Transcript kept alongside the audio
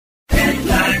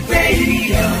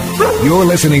You're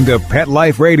listening to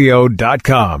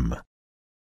PetLifeRadio.com.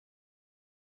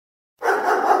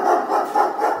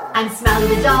 I'm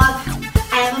Smiley the dog.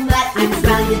 I am a mutt. I'm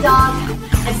Smiley the dog.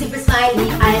 I'm super smiley.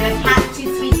 I have a cat,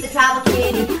 too sweet, the travel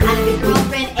kitty. And a big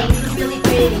girlfriend, Angel's really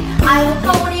pretty. I have a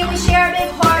pony, we share a big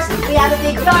horse. We have a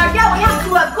big yard, yeah, we have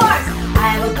to, of course.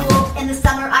 I have a pool. In the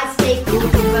summer, I stay cool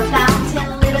to a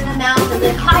fountain. Live in the mountain,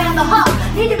 live high on the hog.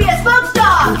 Need to be a spokes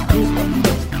dog.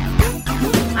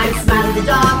 I'm Smiley the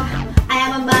dog. I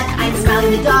am a mutt. I'm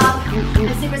Smiley the dog.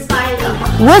 I'm super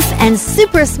smiley. Woof and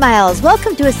super smiles.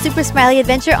 Welcome to a super smiley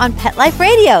adventure on Pet Life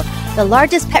Radio, the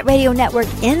largest pet radio network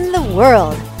in the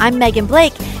world. I'm Megan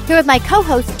Blake, here with my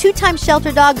co-host, two-time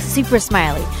shelter dog Super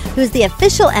Smiley, who's the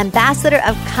official ambassador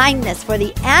of kindness for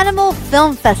the Animal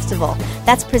Film Festival.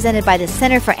 That's presented by the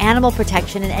Center for Animal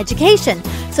Protection and Education.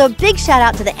 So a big shout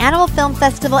out to the Animal Film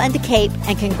Festival and to Cape,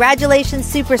 and congratulations,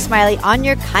 Super Smiley, on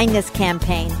your kindness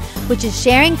campaign, which is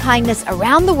sharing kindness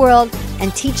around the world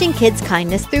and teaching kids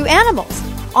kindness through animals.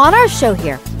 On our show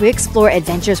here, we explore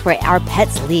adventures where our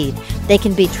pets lead. They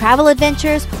can be travel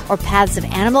adventures or paths of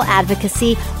animal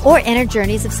advocacy or inner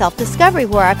journeys of self-discovery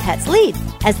where our pets lead.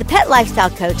 As the pet lifestyle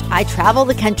coach, I travel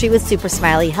the country with Super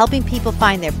Smiley, helping people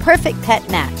find their perfect pet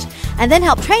match and then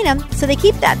help train them so they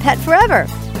keep that pet forever.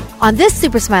 On this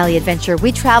Super Smiley adventure,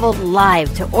 we traveled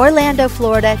live to Orlando,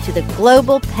 Florida to the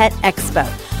Global Pet Expo,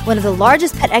 one of the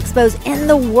largest pet expos in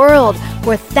the world,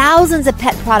 where thousands of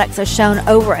pet products are shown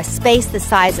over a space the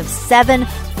size of 7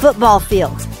 football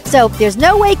fields. So there's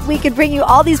no way we could bring you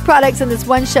all these products in this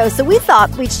one show, so we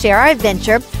thought we'd share our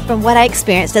adventure from what I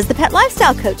experienced as the pet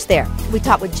lifestyle coach there. We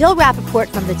talked with Jill Rappaport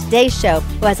from the Today Show,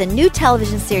 who has a new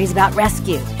television series about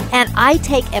rescue. And I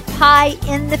take a pie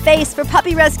in the face for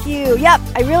puppy rescue. Yep,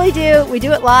 I really do. We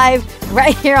do it live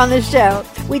right here on the show.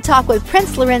 We talk with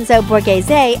Prince Lorenzo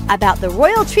Borghese about the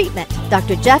royal treatment.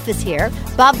 Dr. Jeff is here.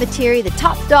 Bob Viteri, the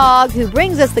top dog who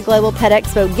brings us the Global Pet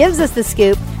Expo, gives us the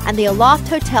scoop. And the Aloft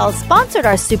Hotel sponsored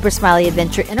our Super Smiley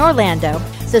adventure in Orlando.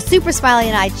 So Super Smiley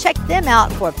and I checked them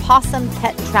out for possum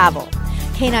pet travel.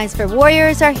 K9s for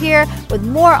Warriors are here with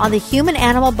more on the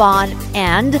human-animal bond.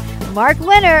 And Mark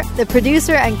Winter, the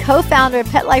producer and co-founder of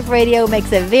Pet Life Radio,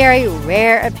 makes a very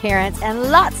rare appearance,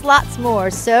 and lots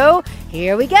more. So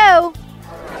here we go.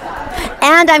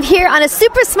 And I'm here on a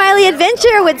Super Smiley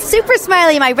adventure with Super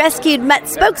Smiley, my rescued mutt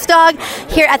spokes dog,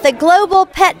 here at the Global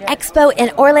Pet Expo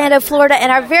in Orlando, Florida.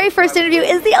 And our very first interview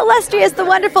is the illustrious, the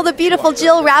wonderful, the beautiful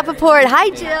Jill Rappaport. Hi,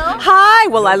 Jill. Hi.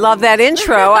 Well, I love that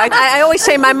intro. I always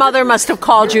say my mother must have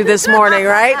called you this morning,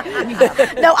 right?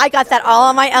 No, I got that all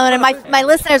on my own. And my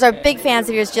listeners are big fans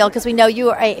of yours, Jill, because we know you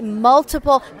are a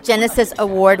multiple Genesis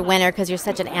Award winner because you're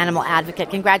such an animal advocate.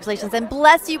 Congratulations and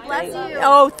bless you.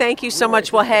 Oh, thank you so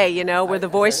much. Well, hey, we're the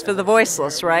voice for the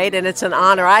voiceless, right? And it's an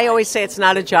honor. I always say it's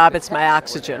not a job, it's my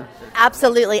oxygen.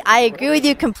 Absolutely. I agree with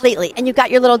you completely. And you've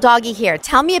got your little doggie here.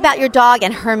 Tell me about your dog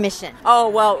and her mission. Oh,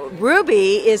 well,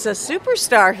 Ruby is a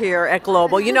superstar here at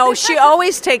Global. She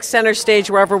always takes center stage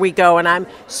wherever we go, and I'm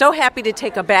so happy to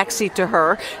take a backseat to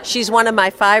her. She's one of my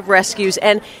 5 rescues,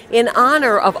 and in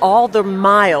honor of all the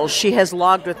miles she has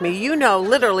logged with me,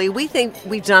 literally, we think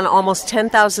we've done almost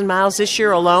 10,000 miles this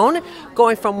year alone,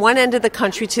 going from one end of the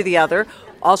country to the other.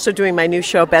 Also doing my new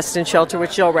show, Best in Shelter,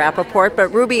 with Jill Rappaport. But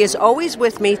Ruby is always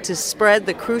with me to spread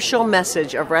the crucial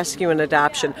message of rescue and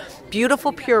adoption.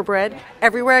 Beautiful purebred.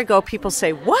 Everywhere I go, people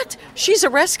say, "What? She's a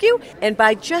rescue?" And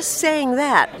by just saying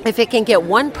that, if it can get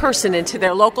one person into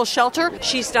their local shelter,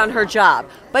 she's done her job.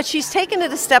 But she's taken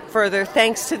it a step further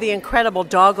thanks to the incredible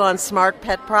doggone smart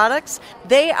pet products.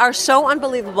 They are so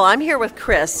unbelievable. I'm here with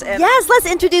Chris. Yes, let's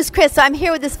introduce Chris. So I'm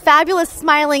here with this fabulous,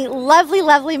 smiling,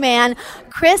 lovely man,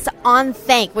 Chris on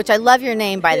Thank, which I love your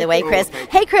name, by the way, Chris.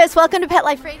 Hey, Chris, welcome to Pet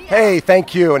Life Radio. Hey,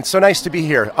 thank you, and so nice to be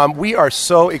here. We are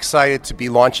so excited to be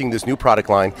launching this new product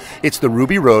line. It's the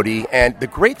Ruby Roadie, and the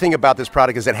great thing about this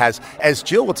product is it has, as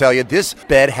Jill will tell you, this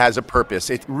bed has a purpose.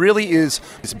 It really is,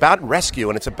 it's about rescue,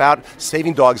 and it's about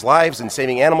saving dogs' lives and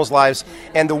saving animals' lives.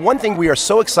 And the one thing we are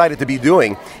so excited to be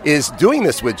doing is doing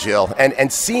this with Jill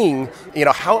and seeing,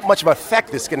 how much of an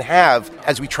effect this can have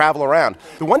as we travel around.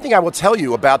 The one thing I will tell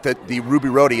you about the Ruby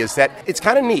Roadie is that it's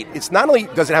kind of neat. It's not only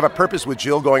does it have a purpose with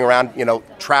Jill going around,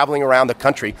 traveling around the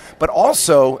country, but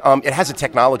also it has a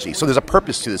technology. So there's a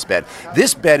purpose to this bed.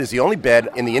 This bed is the only bed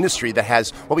in the industry that has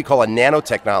what we call a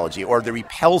nanotechnology, or the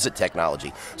repels it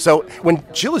technology. So when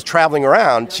Jill is traveling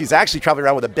around, she's actually traveling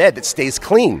around with a bed that stays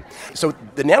clean. So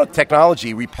the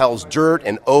nanotechnology repels dirt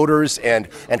and odors and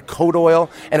coat oil,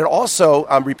 and it also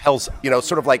repels,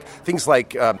 sort of like things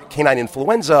like canine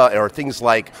influenza or things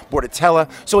like Bordetella.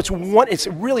 So It's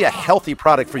really a healthy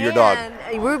product for your dog.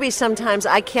 And Ruby, sometimes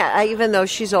I can't, even though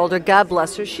she's older, God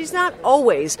bless her, she's not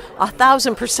always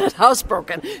 1,000%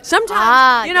 housebroken. Sometimes,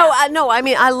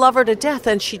 I love her to death,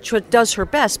 and she does her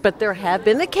best, but there have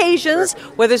been occasions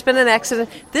where there's been an accident.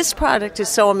 This product is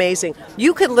so amazing.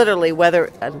 You could literally, whether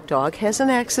a dog has an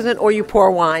accident or you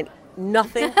pour wine,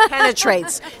 nothing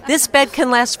penetrates. This bed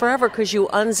can last forever because you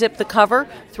unzip the cover,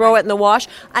 throw it in the wash.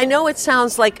 I know it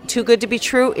sounds like too good to be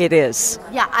true. It is.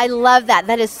 Yeah, I love that.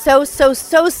 That is so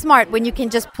smart when you can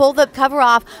just pull the cover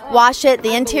off, wash it,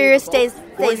 the interior stays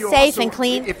safe and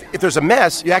clean. If there's a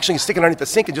mess, you actually stick it underneath the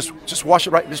sink and just wash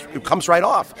it right. It comes right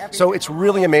off. So it's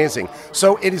really amazing.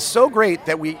 So it is so great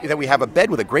that we have a bed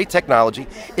with a great technology.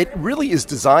 It really is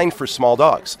designed for small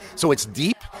dogs. So it's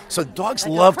deep. So dogs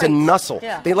love to nestle.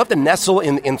 Yeah. They love to nestle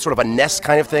in sort of a nest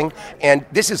kind of thing. And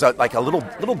this is like a little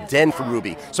den for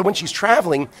Ruby. So when she's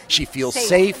traveling, she feels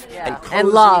safe and cozy and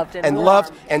loved. And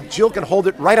loved. And Jill can hold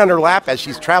it right on her lap as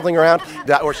she's traveling around.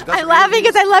 I'm laughing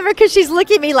because I love her because she's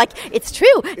looking at me like, it's true.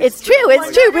 It's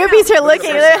true. Ruby's here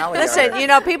looking at her.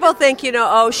 Listen, people think,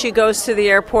 she goes to the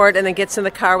airport and then gets in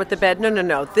the car with the bed.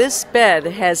 No. This bed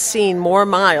has seen more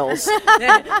miles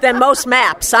than most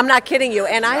maps. I'm not kidding you.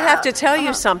 And I have to tell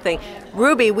you something.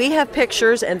 Ruby, we have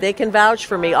pictures, and they can vouch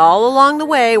for me all along the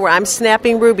way where I'm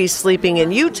snapping Ruby sleeping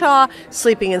in Utah,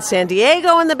 sleeping in San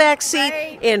Diego in the back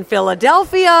seat, in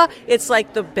Philadelphia. It's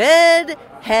like the bed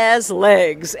has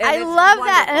legs. I love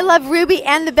that. And I love Ruby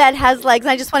and the bed has legs.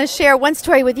 And I just want to share one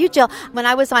story with you, Jill. When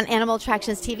I was on Animal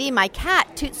Attractions TV, my cat,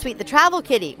 Toot Sweet the Travel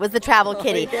Kitty, was the travel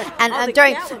kitty.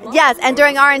 Yeah. And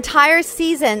during our entire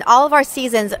season, all of our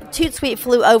seasons, Toot Sweet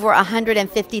flew over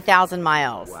 150,000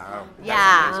 miles. Wow.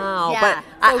 Yeah. Wow. Yeah.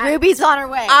 So Ruby's on her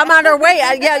way. I'm on her way.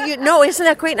 Isn't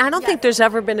that great? And I don't think there's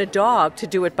ever been a dog to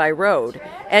do it by road.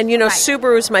 And,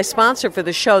 Subaru's my sponsor for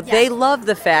the show. Yes. They love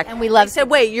the fact. And we love. They said,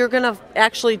 wait, you're going to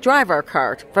actually drive our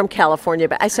car from California.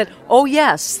 But I said, oh,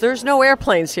 yes, there's no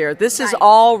airplanes here. This is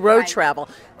all road travel.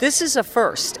 This is a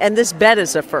first, and this bed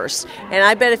is a first. And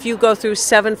I bet if you go through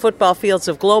 7 football fields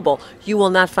of Global, you will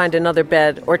not find another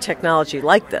bed or technology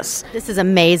like this. This is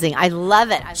amazing. I love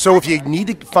it. So if you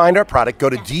need to find our product, go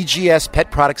to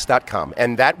dgspetproducts.com,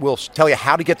 and that will tell you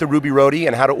how to get the Ruby Roadie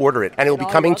and how to order it. And it will be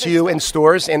coming to you in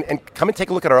stores, and come and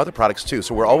take a look at our other products, too.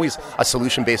 So we're always a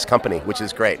solution-based company, which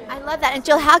is great. I love that. And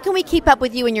Jill, how can we keep up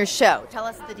with you and your show? Tell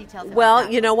us the details. Well,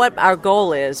 you know what? Our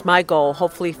goal is, my goal,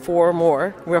 hopefully 4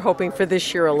 more. We're hoping for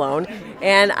this year alone.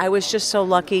 And I was just so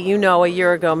lucky. A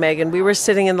year ago, Megan, we were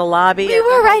sitting in the lobby. We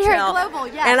were right here at Global,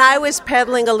 yes. And I was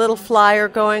peddling a little flyer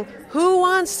going, who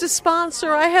wants to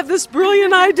sponsor? I have this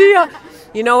brilliant idea.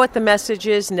 You know what the message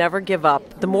is? Never give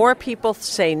up. The more people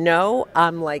say no,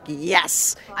 I'm like,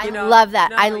 yes. I love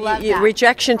that. I love that.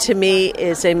 Rejection to me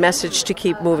is a message to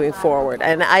keep moving forward.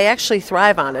 And I actually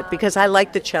thrive on it because I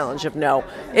like the challenge of no.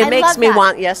 It makes me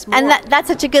want yes more. And that's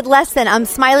such a good lesson.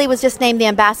 Smiley was just named the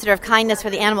ambassador of kindness for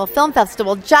the Animal Film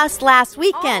Festival just last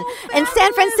weekend in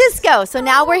San Francisco. So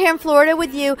now we're here in Florida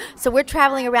with you. So we're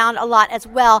traveling around a lot as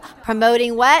well,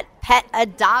 promoting what? Pet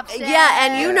adoption. Yeah,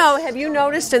 and have you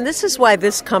noticed, and this is why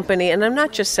this company, and I'm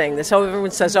not just saying this,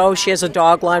 everyone says, she has a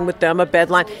dog line with them, a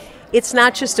bed line. It's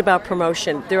not just about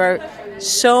promotion. There are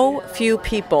so few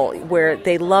people where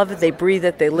they love it, they breathe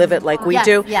it, they live it like we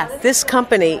do. Yes. This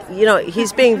company,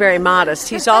 he's being very modest.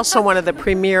 He's also one of the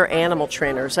premier animal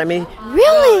trainers. I mean,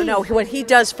 really? No, what he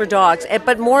does for dogs.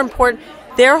 But more important,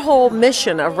 their whole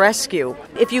mission of rescue.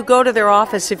 If you go to their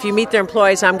office, if you meet their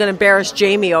employees, I'm going to embarrass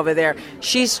Jamie over there.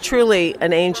 She's truly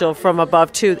an angel from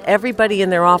above, too. Everybody in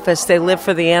their office, they live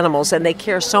for the animals, and they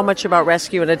care so much about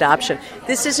rescue and adoption.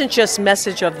 This isn't just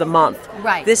message of the month.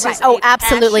 Right. This is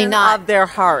absolutely not of their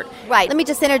heart. Right. Let me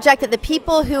just interject that the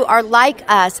people who are like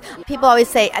us, people always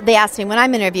say, they ask me when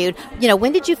I'm interviewed,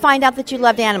 when did you find out that you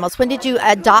loved animals? When did you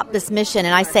adopt this mission?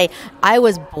 And I say, I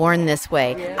was born this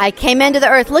way. I came into the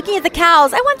earth looking at the cows.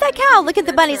 I want that cow. Look at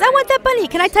the bunnies. I want that bunny.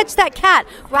 Can I touch that cat?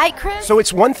 Right, Chris? So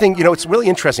it's one thing, it's really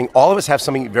interesting. All of us have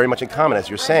something very much in common, as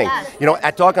you're saying.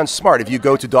 At Doggone Smart, if you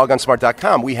go to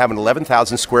doggonesmart.com, we have an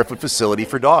 11,000 square foot facility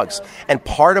for dogs. And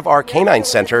part of our K9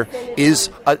 center is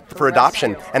for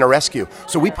adoption and a rescue.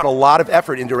 So we put a lot of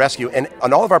effort into rescue. And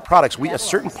on all of our products, a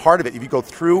certain part of it, if you go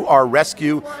through our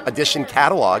rescue edition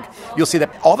catalog, you'll see that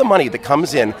all the money that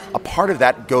comes in, a part of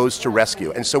that goes to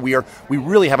rescue. And so we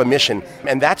really have a mission.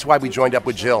 And that's why we joined up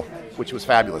with Jill, which was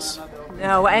fabulous.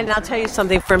 No, and I'll tell you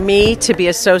something. For me to be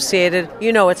associated,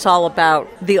 it's all about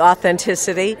the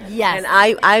authenticity. Yes. And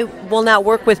I will not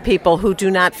work with people who do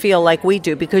not feel like we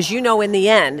do, because in the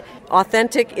end,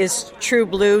 authentic is true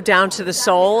blue down to the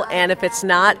soul, and if it's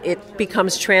not, it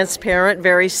becomes transparent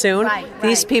very soon. Right.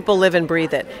 These people live and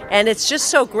breathe it. And it's just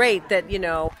so great that,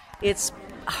 it's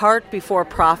heart before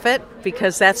profit,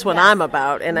 because that's what I'm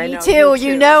about. And I know me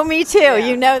too. Me too. Yeah.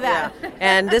 You know that. Yeah.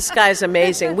 And this guy's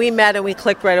amazing. We met and we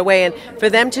clicked right away. And for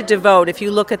them to devote, if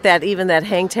you look at that, even that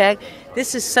hang tag,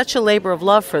 this is such a labor of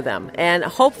love for them. And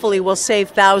hopefully will save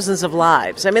thousands of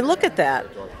lives. I mean, look at that.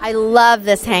 I love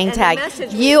this hang And tag. the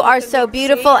message, You are so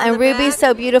beautiful, and Ruby's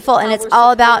so beautiful, and it's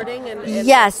all about,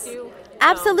 yes.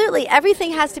 Absolutely.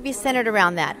 Everything has to be centered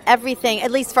around that. Everything,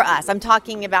 at least for us. I'm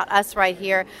talking about us right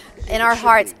here. In our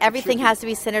hearts, everything has to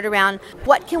be centered around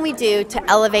what can we do to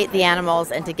elevate the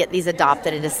animals and to get these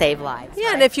adopted and to save lives.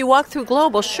 Yeah, and if you walk through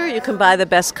Global, sure, you can buy the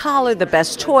best collar, the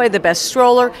best toy, the best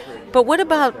stroller. But what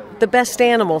about the best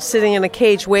animal sitting in a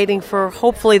cage waiting for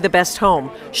hopefully the best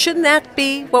home? Shouldn't that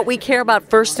be what we care about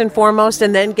first and foremost,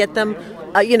 and then get them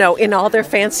in all their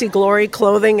fancy glory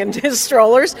clothing and his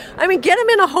strollers? I mean, get them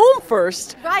in a home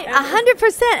first. Right,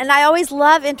 100%. And I always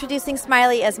love introducing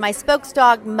Smiley as my spokes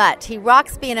dog, Mutt. He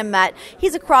rocks being a mutt.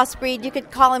 He's a crossbreed. You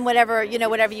could call him whatever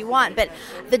you want. But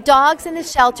the dogs in the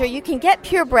shelter, you can get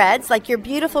purebreds, like your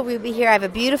beautiful Ruby here. I have a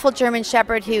beautiful German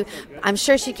Shepherd who, I'm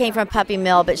sure she came from a puppy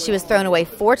mill, but she was thrown away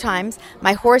 4 times.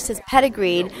 My horse is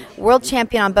pedigreed, world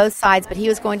champion on both sides, but he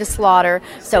was going to slaughter.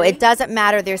 So it doesn't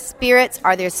matter. Their spirits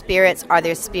are their spirits are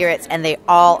their spirits, and they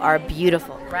all are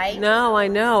beautiful, right? No, I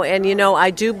know. And, I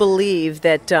do believe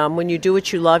that when you do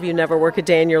what you love, you never work a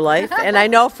day in your life. And I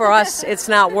know for us, it's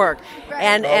not work.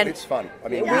 And it's fun. I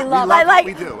mean, Yeah. we love what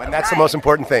we do, and that's the most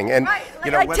important thing. And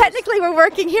technically, we're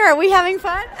working here. Are we having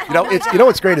fun?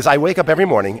 What's great is I wake up every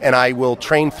morning and I will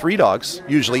train 3 dogs,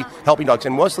 usually helping dogs.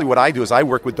 And mostly what I do is I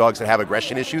work with dogs that have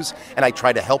aggression issues, and I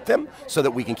try to help them so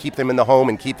that we can keep them in the home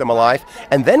and keep them alive.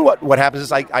 And then what happens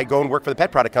is I go and work for the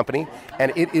pet product company,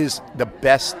 and it is the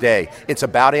best day. It's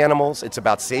about animals. It's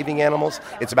about saving animals.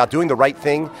 It's about doing the right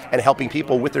thing and helping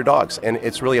people with their dogs. And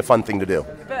it's really a fun thing to do.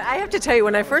 But I have to tell you,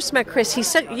 when I first met Chris, he's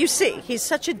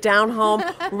such a down-home,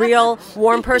 real,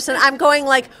 warm person. I'm going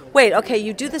like, wait, okay,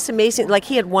 you do this amazing. Like,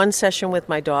 he had one session with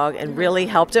my dog and really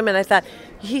helped him. And I thought,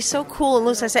 he's so cool and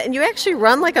loose. I said, and you actually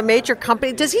run like a major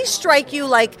company. Does he strike you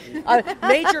like a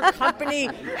major company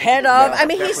head of? I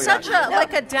mean, he's such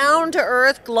like a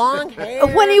down-to-earth, long hair.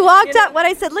 When he walked up, when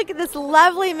I said, look at this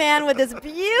lovely man with this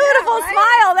beautiful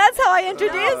smile, that's how I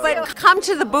introduced you. But come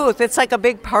to the booth. It's like a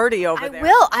big party over there.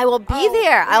 I will be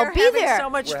there. I'll be there. So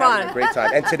much We're fun. having a great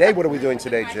time. And today, what are we doing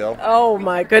today, Jill? Oh,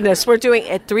 my goodness. We're doing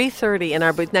at 3:30 in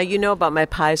our booth. Now, you know about my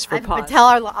Pies for Paws. But tell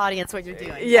our audience what you're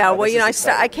doing. Yeah, well,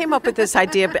 I came up with this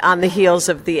idea on the heels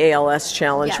of the ALS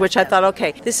challenge, which I thought,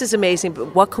 okay, this is amazing,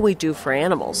 but what can we do for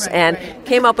animals? And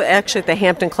came up with, actually, at the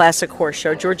Hampton Classic Horse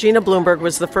Show, Georgina Bloomberg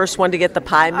was the first one to get the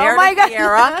pie. Meredith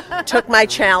Vieira took my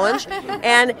challenge.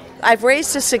 And I've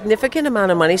raised a significant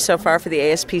amount of money so far for the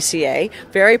ASPCA.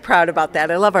 Very proud about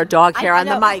that. I love our dog hair on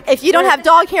the mic. If you don't have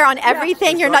dog hair on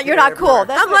everything, you're not cool.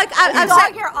 I'm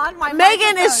dog hair on my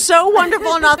Megan is so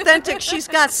wonderful and authentic. She's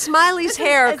got Smiley's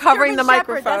hair covering the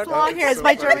microphone. That's long hair. It's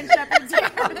my German Shepherd's hair.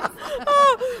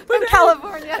 From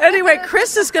California. Anyway,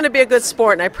 Chris is going to be a good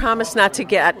sport, and I promise not to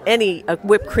get any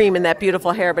whipped cream in that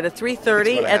beautiful hair. But at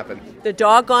 3:30 at the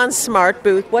Doggone Smart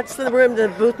booth. What's the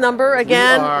booth number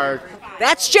again?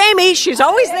 That's Jamie. She's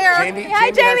always there.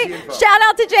 Hi, Jamie. Shout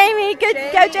out to Jamie.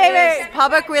 Go, Jamie.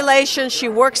 Public relations. She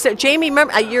works there. Jamie,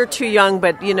 remember, you're too young,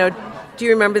 but, do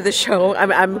you remember the show?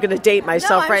 I'm going to date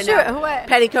myself now. What?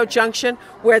 Petticoat Junction,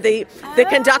 where the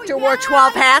conductor wore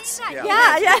 12 hats.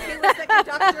 Yeah. He was the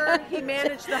conductor. He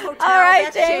managed the hotel. All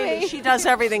right, That's Jamie. She does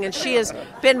everything, and she has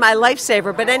been my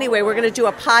lifesaver. But anyway, we're going to do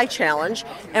a pie challenge,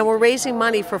 and we're raising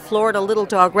money for Florida Little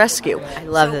Dog Rescue. I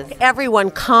love this.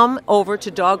 Everyone come over to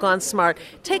Doggone Smart.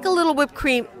 Take a little whipped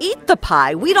cream. Eat the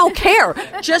pie. We don't care.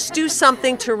 Just do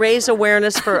something to raise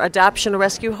awareness for adoption or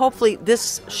rescue. Hopefully,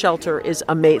 this shelter is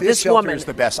amazing. This shelter is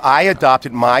the best. I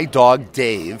adopted my dog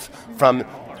Dave from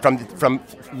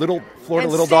Florida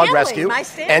Little Dog Rescue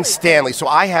and Stanley. So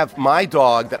I have my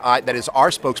dog that is our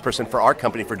spokesperson for our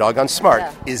company for Doggone Smart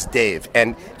is Dave.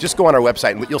 And just go on our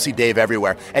website and you'll see Dave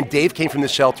everywhere. And Dave came from the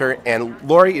shelter, and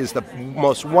Lori is the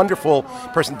most wonderful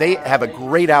person. They have a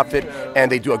great outfit and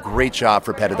they do a great job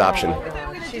for pet adoption.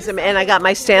 And I got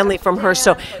my Stanley from her.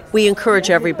 So we encourage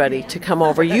everybody to come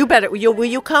over. You better. Will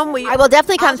you come? I will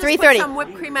definitely come. 3:30. Put some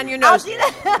whipped cream on your nose. I'll do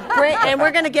that. And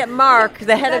we're going to get Mark,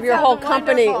 the head of your whole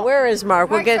company. Wonderful. Where is Mark?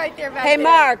 Mark's right there, back Hey, there.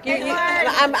 Mark.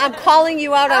 I'm calling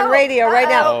you out on radio right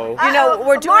now. You know,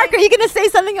 we're doing. Mark, are you going to say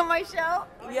something on my show?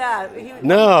 Yeah.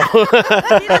 No.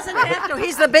 He doesn't have to.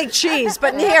 He's the big cheese.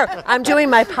 But here, I'm doing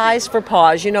my Pies for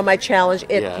Paws. You know, my challenge.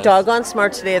 It's Doggone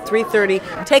Smart today at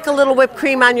 3:30. Take a little whipped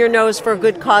cream on your nose for a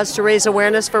good cause to raise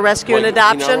awareness for rescue and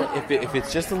adoption. If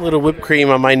it's just a little whipped cream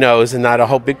on my nose and not a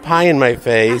whole big pie in my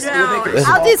face.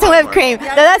 I'll do some whipped cream. No,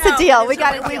 that's a deal.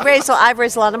 I've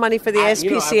raised a lot of money for the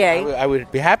ASPCA. I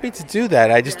would be happy to do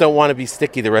that. I just don't want to be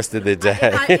sticky the rest of the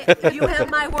day. You have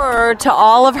my word to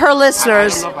all of her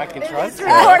listeners. I don't know if I can trust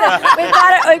her.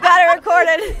 We've got it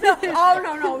recorded.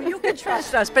 No. You can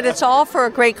trust us. But it's all for a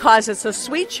great cause. It's a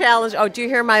sweet challenge. Oh, do you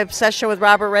hear my obsession with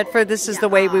Robert Redford? This is the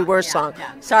Way We Were song.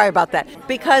 Sorry about that.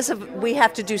 Because we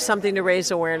have to do something to raise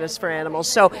awareness for animals.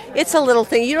 So it's a little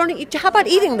thing. You don't eat. How about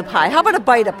eating the pie? How about a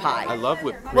bite of pie? I love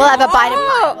whipped cream. We'll have a bite of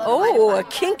pie. Oh, a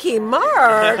kinky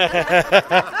Mark.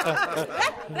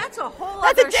 That's a whole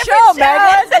That's a other different show, Megan.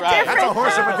 That's a Right. different That's a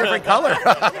horse of a different color.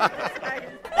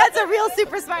 That's a real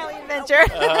Super Smiley adventure.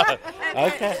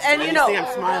 Okay. And you know,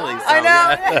 I'm smiling. So, I know.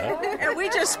 yeah. And we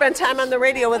just spent time on the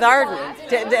radio with Arden.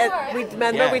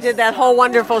 Remember, we Yes. did that whole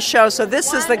wonderful show. So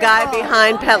this is the guy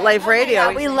behind Pet Life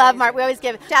Radio. We love Mark. We always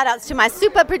give shout outs to my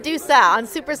super producer on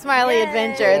Super Smiley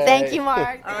Adventure. Thank you,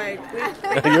 Mark. All right.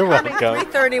 You're welcome.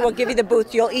 3:30, we'll give you the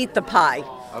booth. You'll eat the pie.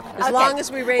 As long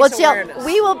as we raise well, Jill, awareness.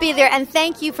 we will be there, and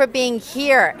thank you for being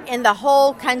here in the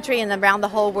whole country and around the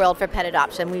whole world for pet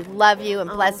adoption. We love you and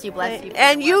bless you, bless you.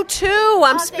 And you too.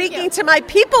 I'm thank speaking you. to my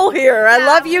people here. I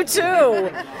love you too.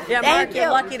 Yeah, Thank Mark, you're you.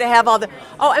 lucky to have all the.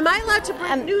 Oh, am I allowed to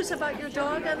bring news about your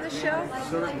dog on the show?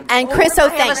 And Chris, I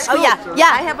have a thanks. Oh scoop.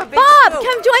 yeah. I have a big Bob, scoop.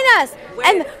 come join us. Wait.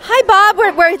 And hi, Bob.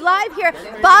 We're live here.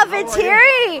 Bob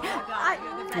Viteri.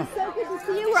 It's so good to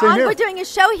see you. We're doing a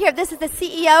show here. This is the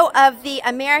CEO of the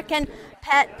American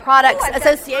Pet Products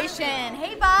Association.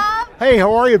 Hey, Bob. Hey,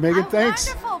 how are you, Megan? Thanks.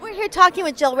 Wonderful. We're here talking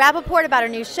with Jill Rappaport about her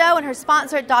new show and her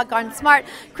sponsor, Doggone Smart,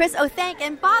 Chris O'Thank,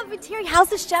 and Bob Viteri. How's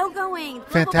the show going?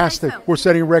 Fantastic. We're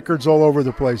setting records all over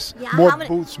the place. Yeah, More how many-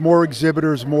 booths, more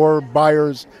exhibitors, more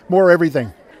buyers, more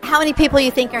everything. How many people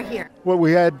you think are here? Well,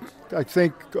 we had, I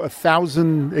think,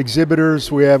 1,000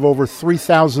 exhibitors. We have over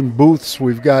 3,000 booths.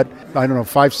 We've got,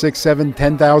 5, 6, 7,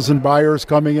 10,000 buyers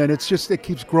coming in. It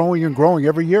keeps growing and growing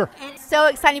every year. And it's so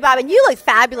exciting, Bob. And you look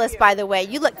fabulous, by the way.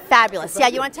 You look fabulous. Yeah,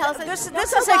 you want to tell us?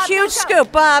 This is a huge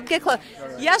scoop. Bob, get close.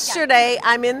 Yesterday,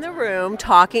 I'm in the room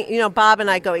talking. You know, Bob and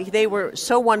I they were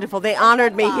so wonderful. They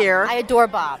honored me here. I adore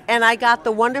Bob. And I got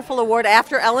the wonderful award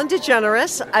after Ellen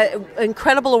DeGeneres,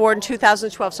 incredible award in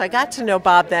 2012. So I got to know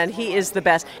Bob then. He is the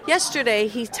best. Yesterday,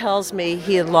 he tells me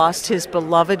he had lost his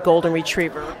beloved golden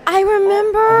retriever. I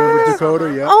remember. Remember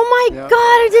Dakota, yeah. Oh, my Yeah. God.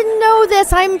 I didn't know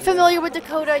this. I'm familiar with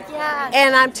Dakota, yeah.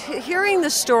 And I'm hearing the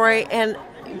story, and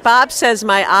Bob says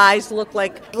my eyes look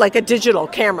like a digital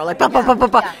camera, like bah, bah, bah, bah,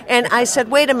 bah. And I said,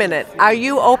 wait a minute, are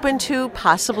you open to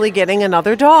possibly getting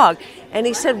another dog? And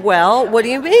he said, well, what do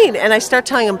you mean? And I start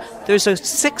telling him there's a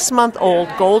 6-month-old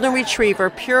golden retriever,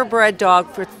 purebred dog,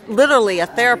 for literally a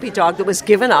therapy dog that was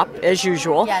given up, as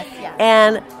usual. Yes, yes.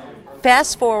 And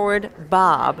fast forward,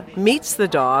 Bob meets the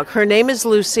dog. Her name is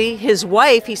Lucy. His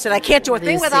wife, he said, I can't do a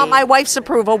thing Lucy. without my wife's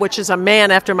approval, which is a man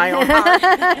after my own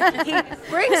heart. He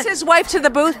brings his wife to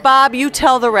the booth. Bob, you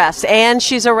tell the rest. And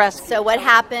she's arrested. So what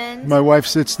happened? My wife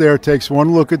sits there, takes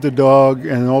one look at the dog,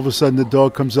 and all of a sudden the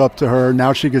dog comes up to her.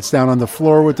 Now she gets down on the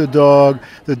floor with the dog.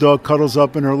 The dog cuddles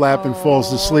up in her lap and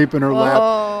falls asleep in her lap.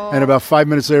 And about 5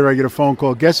 minutes later, I get a phone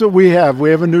call. Guess what we have?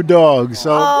 We have a new dog. So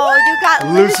Oh, you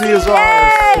got Lucy is Yay!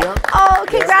 ours. Yep. Oh,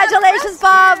 congratulations,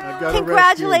 Bob. got a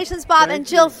Congratulations, rescue. Bob. Thank And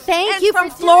Jill, you. thank And you from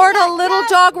for Florida doing that. Little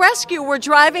Dog Rescue, we're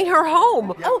driving her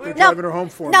home. Oh, They're now, driving her home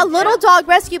for now me. Little Dog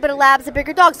Rescue, but a lab's a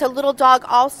bigger dog. So Little Dog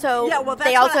also, Yeah, well, that's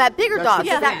they also what I- have bigger dogs.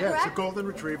 Yeah, Is that it's a correct? golden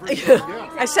retriever. Yeah.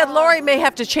 I said Lori may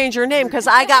have to change her name because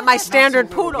I got my standard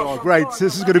poodle. Dog. Right.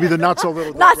 This is going to be the not so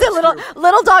little dog. Not so rescue.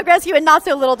 little Dog Rescue and Not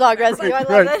So Little Dog Rescue. I love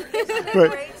Right. it.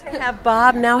 Right. Have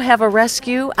Bob now have a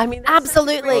rescue? I mean, that's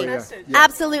Absolutely. yeah.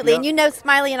 Absolutely. Yeah. And you know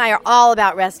Smiley and I are all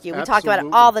about rescue. We talk about it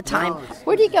Absolutely. all the time. No.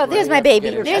 Where'd he go? There's my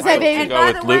baby. There's my To baby. go by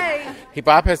with the Lu- way-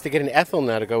 Bob has to get an Ethel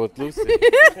now to go with Lucy.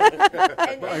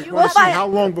 I want to see how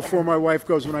long before my wife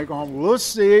goes when I go home.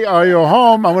 Lucy, are you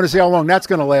home? I want to see how long that's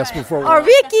going to last before. Or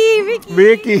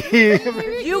Vicky.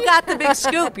 You got the big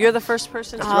scoop. You're the first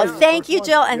person to know. Thank you,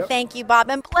 Jill, and thank you, Bob,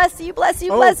 and bless you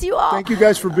all. Thank you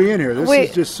guys for being here. This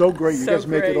is just so great. You guys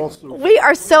make it all so We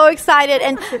are so excited.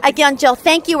 And again, Jill,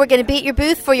 thank you. We're going to be at your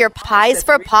booth for your Pies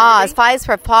for Paws.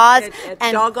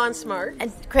 And Doggone Smart.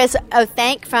 And Chris,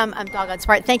 from Doggone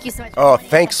Smart. Thank you so much. Oh,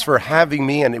 thanks for having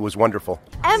me, and it was wonderful.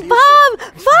 And Bob,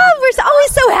 we're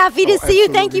always so happy to see you.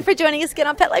 Thank you for joining us again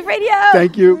on Pet Life Radio.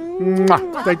 Thank you.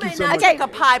 Mwah. Thank you so much. Take a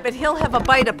pie, but he'll have a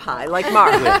bite of pie, like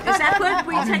Mark. Is that good?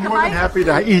 Will you take a More bite? than happy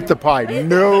to eat the pie.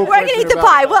 No, we're going to eat the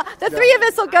pie. Well, the three of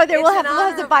us will go there. We'll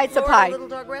have the bites of pie.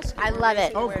 I love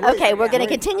it. Okay, we're going to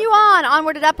continue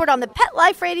onward and upward on the Pet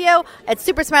Life Radio at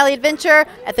Super Smiley Adventure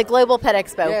at the Global Pet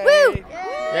Expo. Yay. Woo!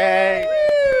 Yay!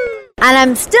 And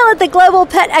I'm still at the Global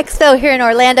Pet Expo here in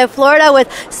Orlando, Florida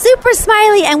with Super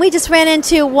Smiley, and we just ran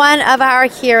into one of our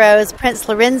heroes, Prince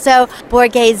Lorenzo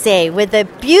Borghese, with a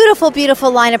beautiful,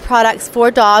 beautiful line of products for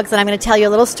dogs. And I'm going to tell you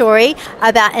a little story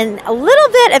about, and a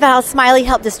little bit about how Smiley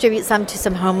helped distribute some to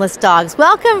some homeless dogs.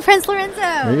 Welcome, Prince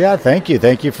Lorenzo. Yeah, thank you.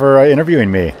 Thank you for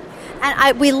interviewing me.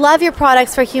 And we love your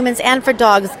products for humans and for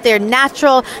dogs. They're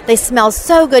natural. They smell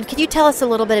so good. Could you tell us a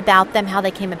little bit about them, how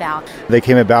they came about? They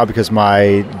came about because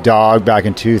my dog back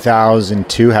in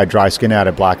 2002 had dry skin, had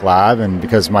a black lab, and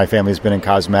because my family's been in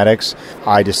cosmetics,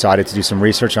 I decided to do some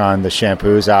research on the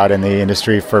shampoos out in the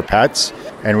industry for pets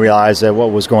and realized that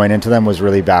what was going into them was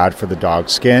really bad for the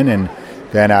dog's skin. And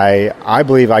then I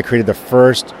believe I created the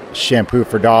first shampoo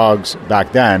for dogs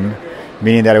back then,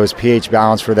 meaning that it was pH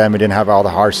balanced for them. It didn't have all the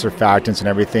harsh surfactants and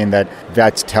everything that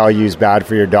vets tell you is bad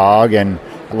for your dog. And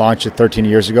I launched it 13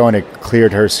 years ago, and it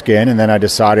cleared her skin. And then I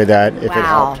decided that if it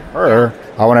helped her,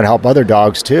 I wanted to help other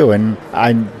dogs too. And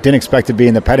I didn't expect to be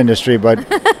in the pet industry, but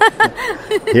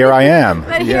here I am.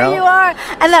 But here you are.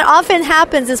 And that often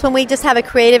happens is when we just have a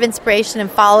creative inspiration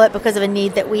and follow it because of a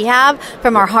need that we have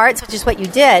from our hearts, which is what you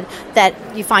did, that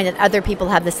you find that other people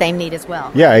have the same need as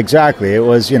well. Yeah, exactly. It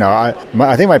was,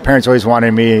 I think my parents always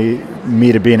wanted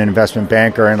me to be an investment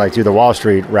banker and like do the Wall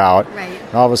Street route. Right.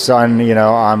 And all of a sudden,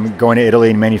 I'm going to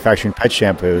Italy and manufacturing pet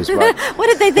shampoos. But what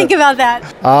did they think about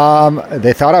that?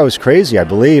 They thought I was crazy, I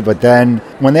believe. But then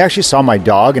when they actually saw my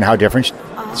dog and how different she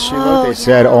looked, they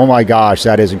said, oh my gosh,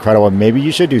 that is incredible. Maybe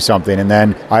you should do something. And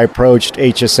then I approached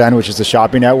HSN, which is the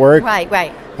shopping network.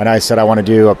 Right. And I said, I want to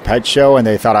do a pet show. And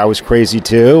they thought I was crazy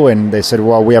too. And they said,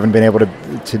 well, we haven't been able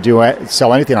to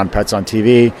sell anything on pets on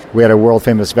TV. We had a world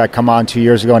famous vet come on 2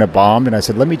 years ago and it bombed. And I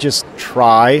said, let me just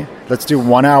try. Let's do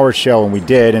 1 hour show. And we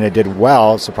did. And it did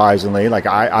well, surprisingly. Like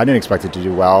I didn't expect it to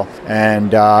do well.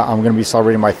 And I'm going to be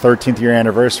celebrating my 13th year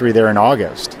anniversary there in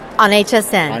August. On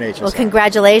HSN. On HSN. Well,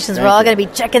 congratulations. We're all going to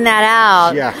be checking that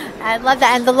out. Yeah. I love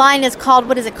that. And the line is called,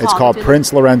 what is it called? It's called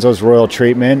Prince Lorenzo's Royal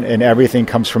Treatment, and everything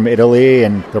comes from Italy,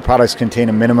 and the products contain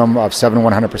a minimum of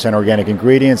 100% organic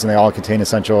ingredients, and they all contain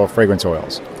essential fragrance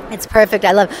oils. It's perfect.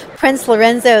 I love Prince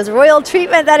Lorenzo's Royal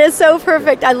Treatment. That is so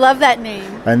perfect. I love that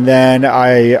name. And then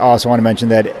I also want to mention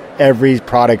that every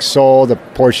product sold, a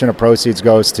portion of proceeds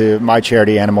goes to my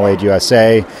charity, Animal Aid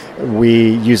USA.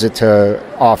 We use it to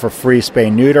offer free spay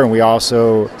and neuter, and we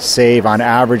also save on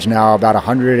average now about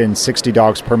 160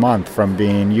 dogs per month from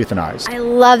being euthanized. I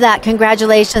love that.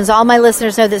 Congratulations. All my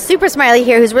listeners know that Super Smiley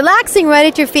here, who's relaxing right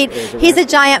at your feet. He's a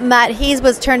giant mutt. He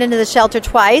was turned into the shelter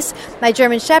twice. My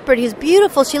German Shepherd, who's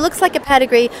beautiful. She looks like a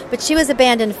pedigree, but she was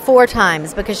abandoned 4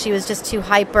 times because she was just too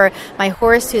hyper. My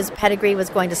horse, whose pedigree was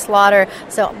going to slaughter.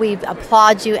 So we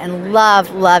applaud you and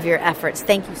love your efforts.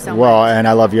 Thank you so much. Well, and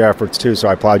I love your efforts too, so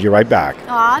I applaud you right back.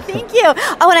 Aw, thank you.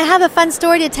 Oh, and I have a fun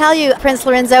story to tell you, Prince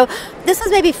Lorenzo. This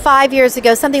was maybe 5 years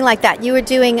ago, something like that. You were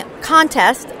doing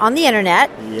contests on the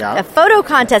internet. Yeah. A photo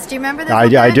contest. Do you remember this?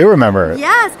 I do remember it.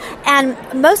 Yes. And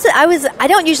I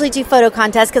don't usually do photo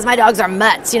contests because my dogs are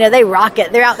mutts. They rock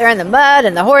it. They're out there in the mud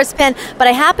and the horse pen. But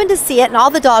I happened to see it, and all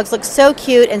the dogs look so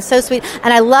cute and so sweet.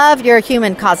 And I love your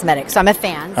human cosmetics, so I'm a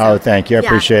fan. So, thank you. I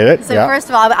appreciate it. So first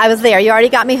of all, I was there. You already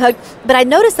got me hooked. But I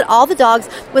noticed that all the dogs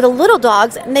were the little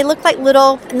dogs, and they looked like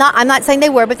I'm not saying they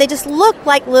were, but they just looked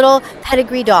like little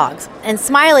pedigree dogs. And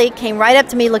Smiley came right up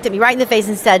to me, looked at me right in the face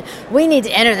and said, we need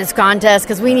to enter this contest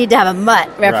because we need to have a mutt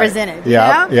represented.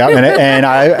 Right. Yeah. And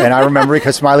I remember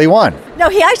because Smiley won. No,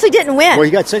 he actually didn't win. Well,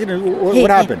 he got second. What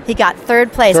happened? He got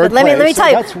third place. Third But let me place. tell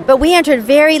you. But we entered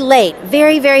very late,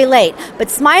 very, very late.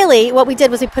 But Smiley, what we did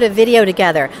was we put a video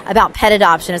together about pet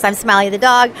adoption. As I'm Smiley the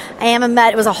dog, I am a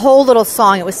Met. It was a whole little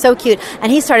song. It was so cute.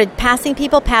 And he started passing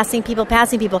people.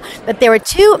 But there were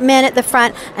two men at the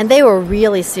front, and they were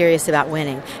really serious about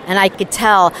winning. And I could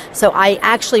tell. So I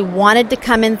actually wanted to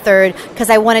come in third because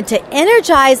I wanted to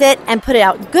energize it and put it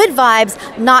out good vibes,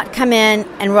 not come in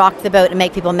and rock the boat and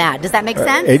make people mad. Does that make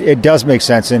sense? It does make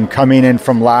sense. And coming in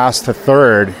from last to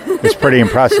third is pretty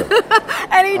impressive.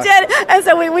 And he did. And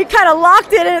so we kind of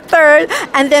locked it at third.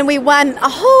 And then we won a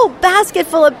whole basket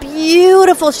full of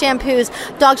beautiful shampoos,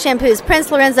 dog shampoos,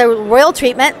 Prince Lorenzo Royal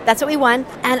Treatment. That's what we won.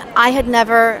 And I had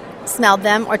never smelled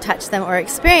them or touched them or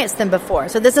experienced them before.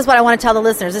 So this is what I want to tell the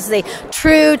listeners. This is a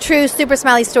true Super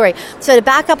Smiley story. So to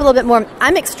back up a little bit more,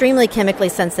 I'm extremely chemically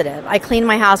sensitive. I clean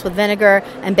my house with vinegar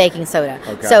and baking soda.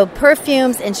 Okay. So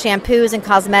perfumes and shampoos and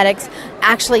cosmetics,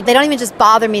 actually, they don't even just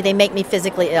bother me, they make me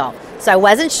physically ill. So I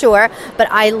wasn't sure, but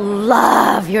I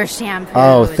love your shampoo.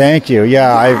 Oh, thank you.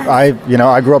 Yeah, yes.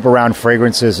 I grew up around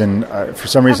fragrances, and for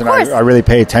some reason I really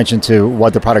pay attention to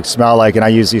what the products smell like, and I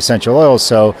use the essential oils.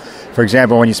 So, for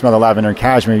example, when you smell the lavender and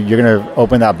cashmere, you're going to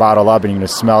open that bottle up and you're going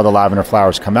to smell the lavender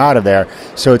flowers come out of there.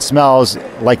 So it smells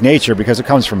like nature because it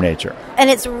comes from nature. And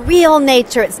it's real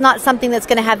nature. It's not something that's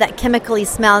going to have that chemically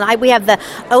smell. And we have the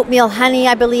oatmeal honey,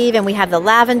 I believe, and we have the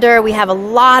lavender. We have a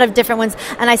lot of different ones,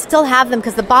 and I still have them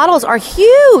because the bottles are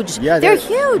huge. Yeah, they're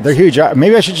huge. They're huge.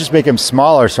 Maybe I should just make them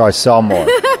smaller so I sell more.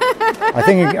 I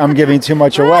think I'm giving too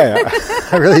much away.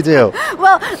 I really do.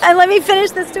 Well, and let me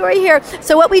finish the story here.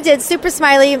 So what we did, Super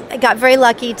Smiley got very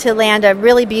lucky to land a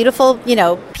really beautiful,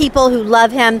 people who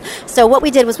love him. So what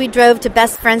we did was we drove to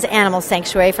Best Friends Animal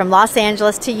Sanctuary from Los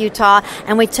Angeles to Utah,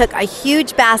 and we took a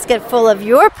huge basket full of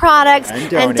your products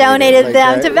and donated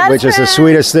them to Best Friends. Which is the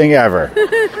sweetest thing ever.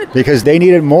 Because they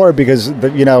needed more because,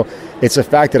 it's a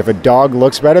fact that if a dog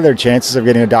looks better, their chances of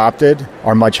getting adopted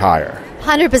are much higher.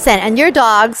 100%. And your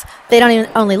dogs, they don't even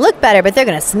only look better, but they're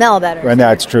going to smell better. And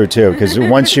that's true, too, because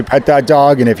once you pet that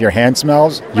dog, and if your hand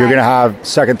smells, you're going to have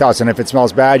second thoughts. And if it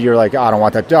smells bad, you're like, I don't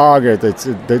want that dog, or it's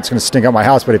going to stink up my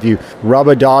house. But if you rub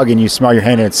a dog and you smell your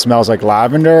hand and it smells like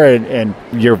lavender, and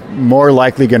you're more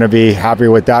likely going to be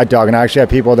happier with that dog. And I actually have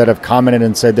people that have commented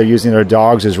and said they're using their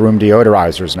dogs as room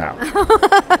deodorizers now.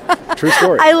 True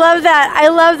story. I love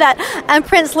that. And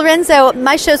Prince Lorenzo,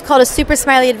 my show's called A Super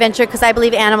Smiley Adventure because I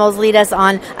believe animals lead us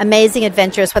on amazing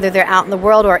adventures, whether they're out in the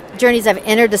world or journeys of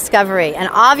inner discovery. And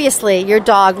obviously, your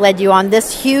dog led you on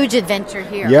this huge adventure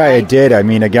here. Yeah, right? It did. I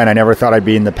mean, again, I never thought I'd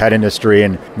be in the pet industry,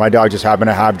 and my dog just happened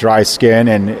to have dry skin,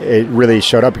 and it really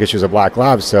showed up because she was a black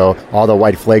lab, so all the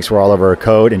white flakes were all over her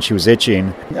coat, and she was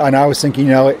itching. And I was thinking,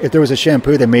 if there was a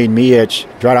shampoo that made me itch,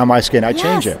 dried out my skin, I'd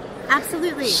change it.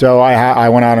 Absolutely. So I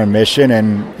went on a mission,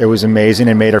 and it was amazing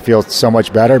and made her feel so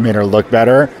much better, made her look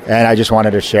better, and I just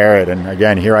wanted to share it. And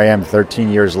again, here I am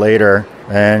 13 years later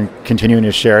and continuing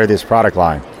to share this product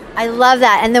line. I love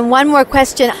that. And then one more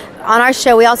question. On our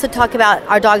show, we also talk about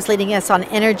our dogs leading us on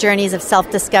inner journeys of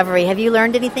self-discovery. Have you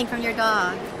learned anything from your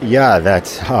dog? Yeah,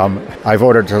 that's I've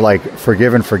ordered to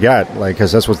forgive and forget,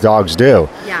 because that's what dogs do.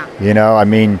 Yeah. I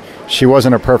mean, she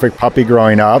wasn't a perfect puppy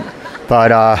growing up,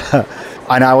 but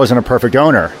and I wasn't a perfect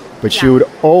owner. But she would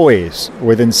always,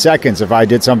 within seconds, if I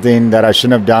did something that I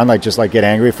shouldn't have done, just get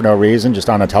angry for no reason, just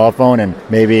on a telephone, and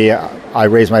maybe I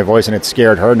raised my voice and it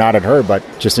scared her, not at her, but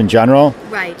just in general.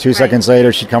 Right. 2 seconds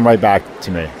later, she'd come right back to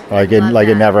me,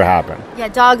 it never happened. Yeah,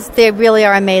 dogs, they really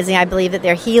are amazing. I believe that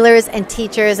they're healers and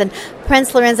teachers. And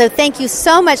Prince Lorenzo, thank you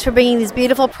so much for bringing these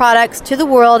beautiful products to the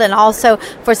world, and also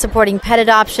for supporting pet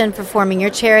adoption, for forming your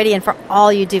charity, and for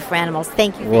all you do for animals.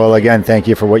 Thank you. Well, again, thank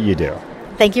you for what you do.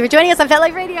 Thank you for joining us on Pet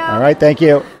Life Radio. All right, thank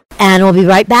you. And we'll be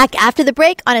right back after the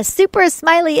break on a Super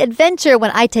Smiley adventure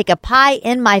when I take a pie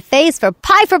in my face for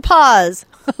Pie for Paws.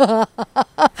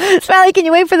 Smiley, can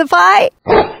you wait for the pie?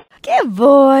 Good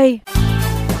boy.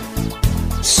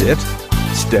 Sit,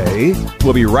 stay.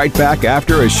 We'll be right back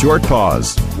after a short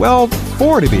pause. Well,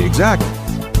 4 to be exact.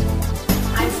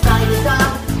 I'm Smiley the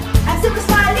dog. I'm Super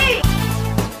Smiley.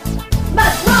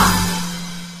 Let's rock.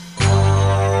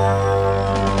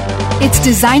 It's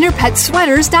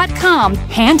DesignerPetSweaters.com.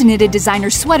 Hand-knitted designer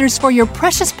sweaters for your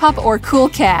precious pup or cool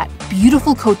cat.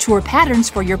 Beautiful couture patterns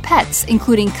for your pets,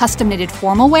 including custom-knitted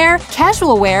formal wear,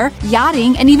 casual wear,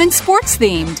 yachting, and even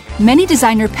sports-themed. Many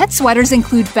designer pet sweaters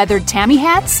include feathered tammy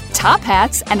hats, top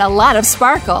hats, and a lot of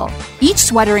sparkle. Each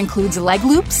sweater includes leg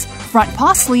loops, front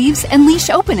paw sleeves, and leash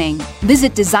opening.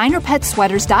 Visit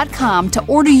DesignerPetSweaters.com to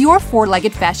order your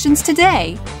 4-legged fashions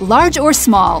today. Large or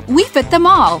small, we fit them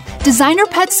all.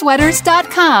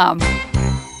 DesignerPetSweaters.com.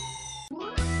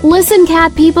 Listen,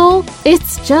 cat people,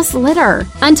 it's just litter.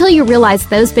 Until you realize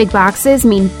those big boxes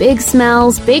mean big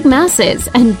smells, big messes,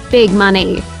 and big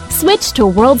money. Switch to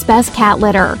World's Best Cat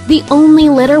Litter, the only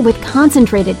litter with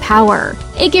concentrated power.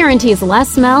 It guarantees less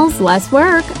smells, less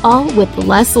work, all with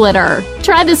less litter.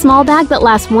 Try the small bag that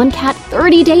lasts one cat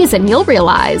 30 days and you'll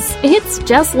realize it's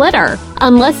just litter,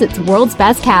 unless it's World's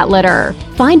Best Cat Litter.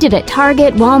 Find it at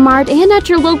Target, Walmart, and at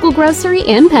your local grocery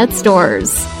and pet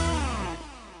stores.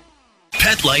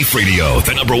 Pet Life Radio,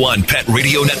 the #1 pet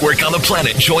radio network on the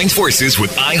planet, joins forces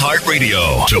with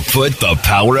iHeartRadio to put the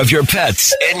power of your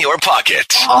pets in your pocket.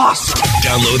 Awesome.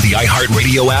 Download the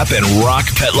iHeartRadio app and rock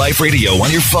Pet Life Radio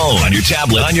on your phone, on your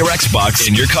tablet, on your Xbox,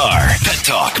 in your car. Pet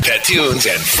talk, pet tunes,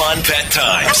 and fun pet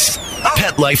times.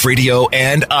 Pet Life Radio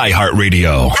and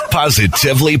iHeartRadio.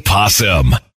 Positively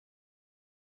Possum.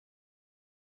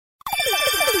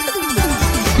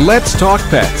 Let's Talk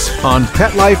Pets on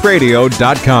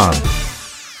PetLifeRadio.com.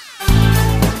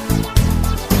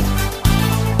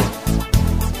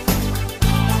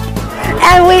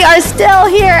 And we are still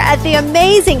here at the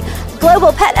amazing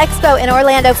Global Pet Expo in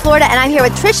Orlando, Florida, and I'm here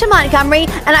with Tricia Montgomery,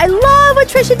 and I love what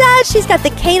Tricia does. She's got the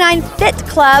K9 Fit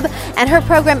Club, and her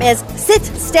program is Sit,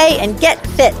 Stay, and Get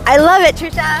Fit. I love it,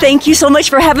 Tricia. Thank you so much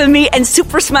for having me, and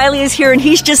Super Smiley is here, and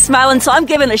he's just smiling, so I'm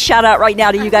giving a shout-out right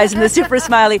now to you guys in the Super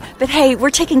Smiley. But hey, we're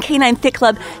taking K9 Fit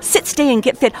Club, Sit, Stay, and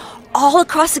Get Fit all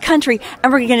across the country,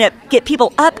 and we're going to get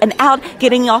people up and out,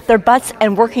 getting off their butts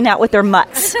and working out with their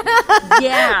mutts.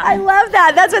 Yeah. I love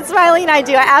that. That's what Smiley and I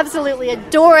do. I absolutely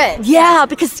adore it. Yeah,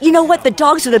 because you know what? The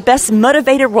dogs are the best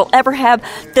motivator we'll ever have.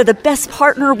 They're the best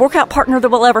partner, workout partner that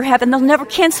we'll ever have, and they'll never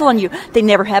cancel on you. They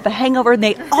never have a hangover, and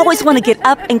they always want to get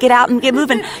up and get out and get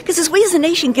moving. Because as we as a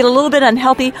nation get a little bit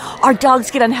unhealthy, our dogs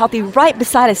get unhealthy right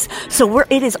beside us. So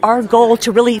it is our goal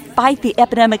to really fight the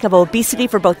epidemic of obesity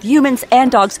for both humans and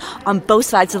dogs on both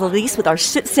sides of the lease with our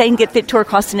Sit, Stay, and Get Fit tour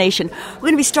across the nation. We're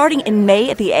going to be starting in May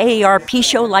at the AARP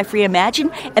show, Life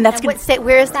Reimagined, and that's going to...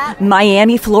 Where is that?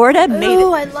 Miami, Florida.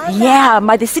 Ooh, I love that. Yeah,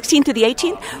 by the 16th through the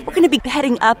 18th. We're going to be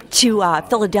heading up to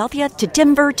Philadelphia, to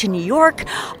Denver, to New York,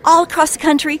 all across the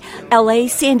country, LA,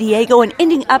 San Diego, and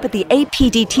ending up at the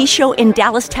APDT show in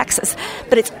Dallas, Texas.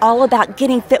 But it's all about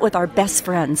getting fit with our best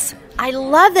friends. I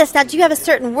love this. Now, do you have a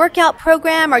certain workout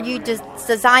program, or you just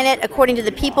design it according to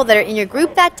the people that are in your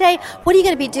group that day? What are you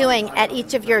going to be doing at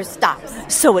each of your stops?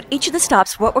 So at each of the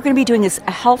stops, what we're going to be doing is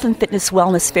a health and fitness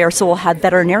wellness fair. So we'll have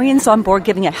veterinarians on board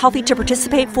giving a healthy to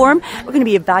participate form. We're going to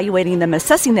be evaluating them,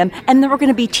 assessing them, and then we're going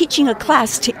to be teaching a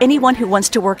class to anyone who wants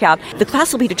to work out. The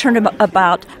class will be determined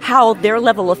about how their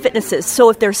level of fitness is. So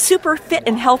if they're super fit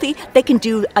and healthy, they can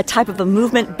do a type of a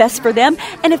movement best for them.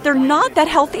 And if they're not that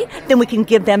healthy, then we can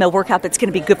give them a workout that's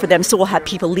going to be good for them. So we'll have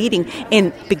people leading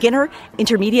in beginner,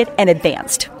 intermediate, and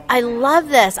advanced. I love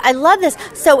this. I love this.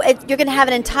 So you're going to have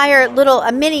an entire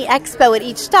a mini expo at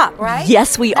each stop, right?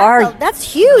 Yes, we are. That's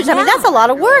huge. Yeah. I mean, that's a lot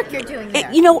of work you're doing there.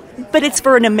 But it's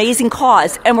for an amazing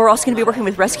cause. And we're also going to be working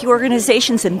with rescue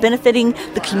organizations and benefiting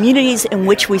the communities in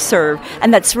which we serve.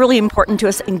 And that's really important to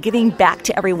us in giving back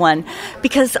to everyone.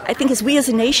 Because I think as we as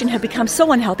a nation have become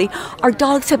so unhealthy, our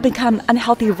dogs have become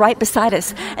unhealthy right beside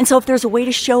us. And so if there's a way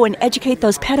to show and educate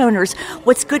those pet owners,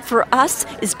 what's good for us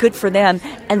is good for them.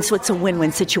 And so it's a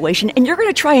win-win situation. And you're going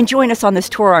to try and join us on this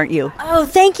tour, aren't you? Oh,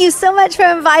 thank you so much for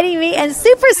inviting me. And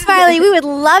Super Smiley, we would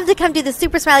love to come do the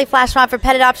Super Smiley Flash Mob for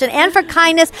pet adoption and for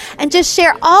kindness and just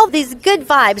share all these good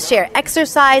vibes. Share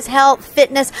exercise, health,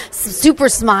 fitness, super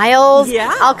smiles,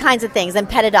 all kinds of things, and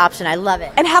pet adoption. I love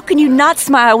it. And how can you not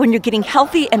smile when you're getting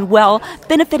healthy and well,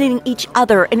 benefiting each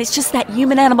other? And it's just that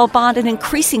human-animal bond and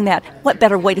increasing that. What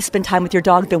better way to spend time with your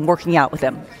dog than working out with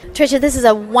him? Tricia, this is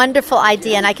a wonderful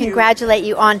idea, and I congratulate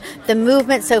you on the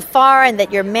movement so far and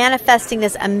that you're manifesting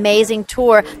this amazing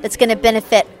tour that's going to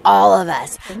benefit all of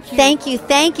us. Thank you.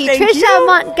 Tricia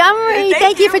Montgomery,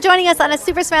 thank you for joining us on a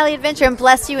Super Smiley adventure, and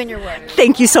bless you in your work.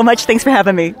 Thank you so much. Thanks for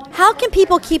having me. How can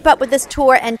people keep up with this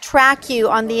tour and track you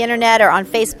on the internet or on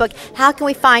Facebook? How can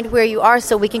we find where you are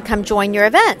so we can come join your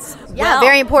events? Yeah,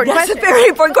 very important question. That's a very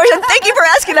important question. Thank you for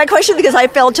asking that question because I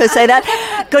failed to say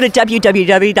that. Go to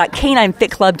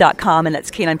www.k9fitclub.com, and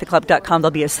that's k9fitclub.com.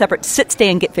 There'll be a separate Sit, Stay,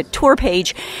 and Get Fit tour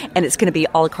page, and it's going to be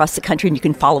all across the country, and you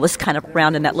can follow us kind of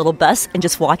around in that little bus and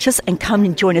just watch us and come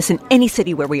and join us in any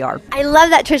city where we are. I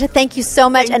love that, Tricia. Thank you so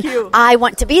much. Thank you. I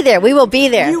want to be there. We will be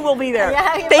there. You will be there.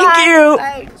 Yeah, Thank you.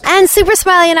 Bye. And Super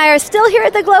Smiley and I are still here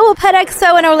at the Global Pet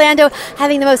Expo in Orlando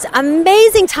having the most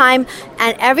amazing time,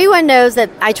 and everyone knows that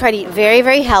I try to eat very,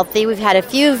 very healthy. We've had a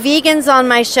few vegans on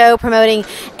my show promoting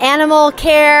animal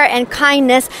care and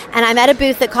kindness, and I'm at a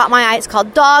booth that caught my eye. It's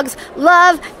called Dogs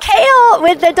Love Kale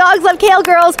with the Dogs Love Kale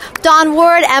girls, Dawn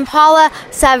Ward and Paula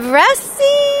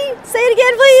Savresi. Say it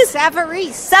again, please.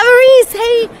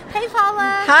 Savarese. Hey,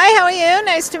 Paula. Hi, how are you?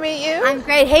 Nice to meet you. I'm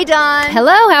great. Hey, Dawn.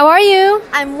 Hello, how are you?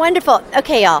 I'm wonderful.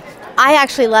 Okay, y'all. I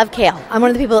actually love kale. I'm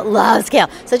one of the people that loves kale.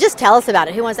 So just tell us about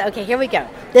it. Who wants to? Okay, here we go.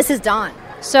 This is Dawn.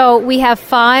 So we have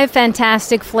 5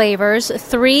 fantastic flavors,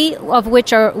 3 of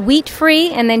which are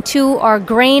wheat-free, and then 2 are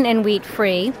grain and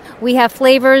wheat-free. We have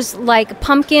flavors like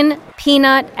pumpkin,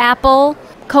 peanut, apple,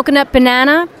 coconut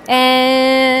banana,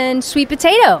 and sweet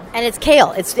potato. And it's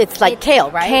kale. It's like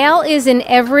kale, right? Kale is in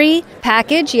every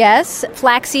package, yes.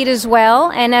 Flaxseed as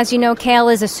well. And as you know, kale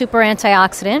is a super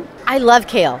antioxidant. I love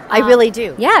kale. I really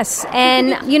do. Yes.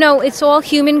 And, it's all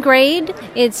human grade.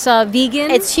 It's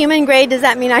vegan. It's human grade. Does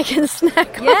that mean I can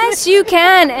snack on Yes, you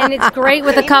can. And it's great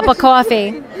with a cup of coffee.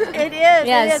 It is.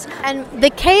 Yes. It is. And the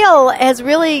kale has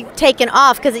really taken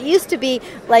off because it used to be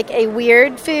like a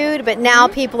weird food, but now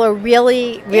people are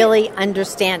really, really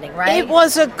understanding, right? It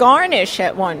was a garnish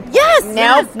at one point.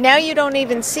 Yes. Now you don't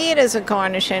even see it as a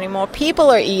garnish anymore. People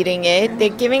are eating it. They're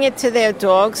giving it to their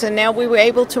dogs, and now we were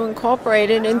able to incorporate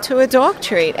it into a dog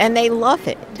treat, and they love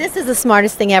it. This is the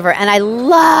smartest thing ever, and I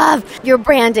love your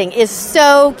branding. It's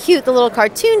so cute, the little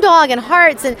cartoon dog and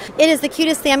hearts, and it is the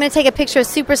cutest thing. I'm going to take a picture of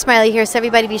Super Smiley here, so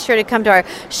everybody be sure to come to our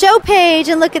show page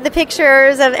and look at the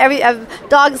pictures of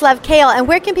Dogs Love Kale. And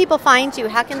where can people find you?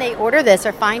 How can they order this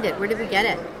or find it? Where do we get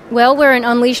it? Well, we're in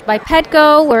Unleashed by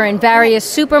Petco. We're in various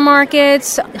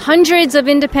supermarkets, hundreds of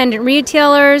independent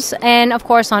retailers, and, of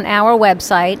course, on our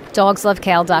website,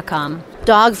 dogslovekale.com.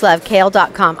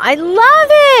 dogslovekale.com. I love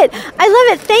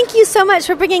it. Thank you so much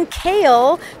for bringing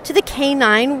kale to the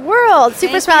K9 world.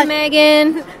 Thank you,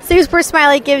 Megan. Super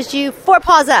Smiley gives you 4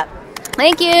 paws up.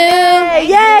 Thank you.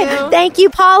 Yay. Thank you,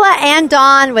 Paula and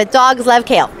Dawn with Dogs Love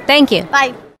Kale. Thank you.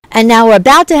 Bye. And now we're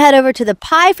about to head over to the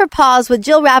Pie for Paws with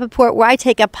Jill Rappaport, where I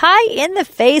take a pie in the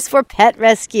face for pet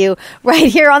rescue right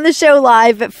here on the show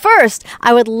live. But first,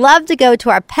 I would love to go to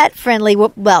our pet-friendly,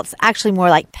 well, it's actually more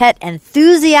like pet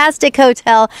enthusiastic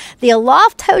hotel, the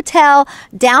Aloft Hotel,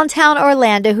 downtown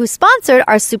Orlando, who sponsored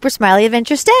our Super Smiley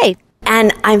Adventure Stay.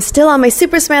 And I'm still on my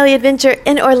Super Smiley adventure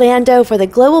in Orlando for the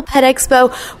Global Pet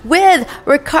Expo with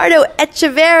Ricardo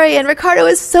Echeverri. And Ricardo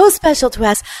is so special to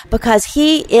us because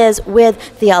he is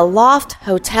with the Aloft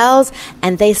Hotels,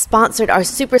 and they sponsored our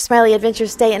Super Smiley adventure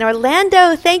stay in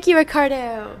Orlando. Thank you,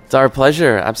 Ricardo. It's our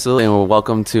pleasure, absolutely, and we're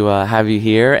welcome to have you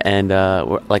here. And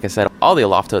like I said, all the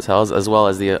Aloft Hotels, as well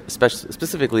as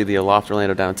specifically the Aloft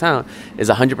Orlando downtown, is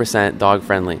 100% dog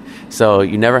friendly. So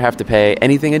you never have to pay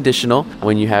anything additional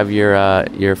when you have your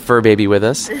fur baby with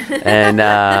us, and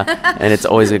it's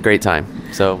always a great time.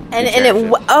 So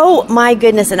oh my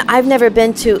goodness! And I've never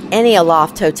been to any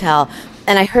Aloft hotel.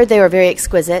 And I heard they were very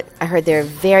exquisite. I heard they were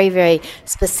very, very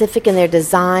specific in their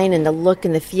design and the look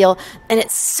and the feel. And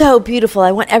it's so beautiful.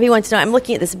 I want everyone to know. I'm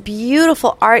looking at this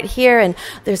beautiful art here, and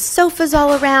there's sofas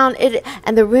all around it,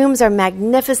 and the rooms are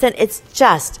magnificent. It's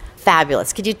just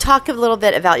fabulous. Could you talk a little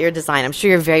bit about your design? I'm sure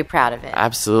you're very proud of it.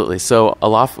 Absolutely. So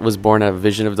Aloft was born out of a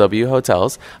vision of W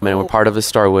Hotels. We're part of the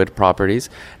Starwood Properties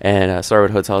and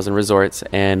Starwood Hotels and Resorts.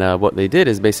 And what they did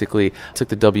is basically took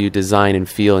the W design and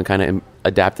feel and kind of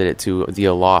adapted it to the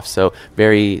Aloft. So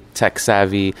very tech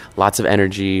savvy, lots of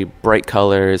energy, bright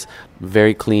colors,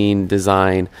 very clean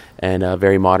design, and a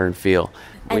very modern feel.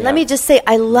 And let me just say,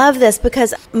 I love this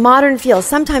because modern feel,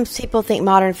 sometimes people think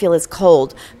modern feel is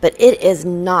cold, but it is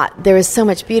not. There is so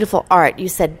much beautiful art. You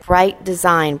said bright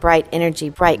design, bright energy,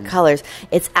 bright colors.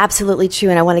 It's absolutely true,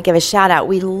 and I want to give a shout out.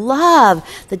 We love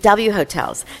the W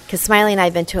Hotels because Smiley and I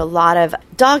have been to a lot of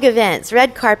dog events,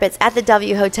 red carpets at the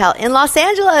W Hotel in Los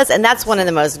Angeles, and that's one of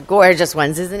the most gorgeous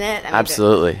ones, isn't it?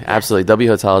 Absolutely. W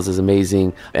Hotels is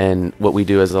amazing, and what we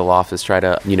do as a loft is try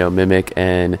to, mimic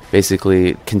and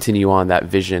basically continue on that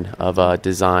vision of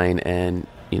design and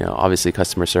obviously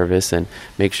customer service, and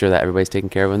make sure that everybody's taken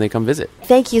care of when they come visit.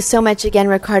 Thank you so much again,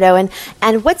 Ricardo.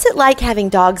 And what's it like having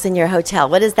dogs in your hotel?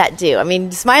 What does that do? I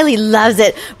mean, Smiley loves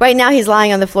it. Right now he's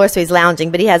lying on the floor, so he's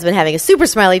lounging, but he has been having a super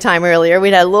Smiley time earlier.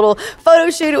 We had a little photo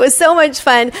shoot. It was so much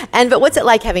fun. But what's it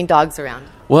like having dogs around?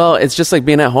 Well, it's just like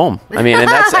being at home. I mean, and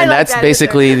that's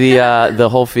basically the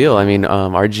whole feel. I mean,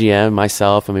 our GM,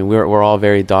 myself, I mean, we're all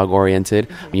very dog oriented.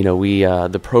 We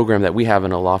the program that we have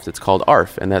in Aloft, it's called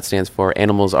ARF, and that stands for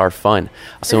Animals Are Fun.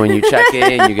 So when you check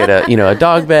in, you get a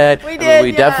dog bed. We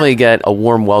definitely get a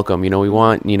warm welcome. We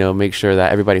want make sure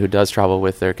that everybody who does travel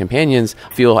with their companions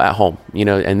feel at home.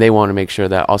 And they want to make sure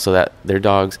that also that their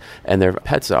dogs and their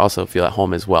pets also feel at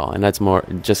home as well. And that's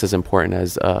just as important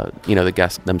as the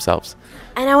guests themselves.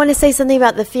 And I want to say something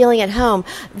about the feeling at home.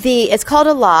 It's called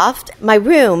a loft. My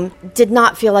room did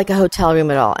not feel like a hotel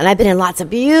room at all. And I've been in lots of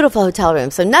beautiful hotel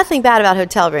rooms, so nothing bad about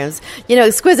hotel rooms. You know,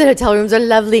 exquisite hotel rooms are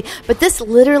lovely. But this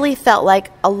literally felt like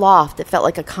a loft. It felt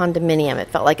like a condominium. It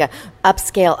felt like a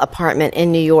upscale apartment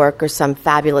in New York or some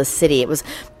fabulous city.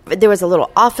 There was a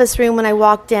little office room when I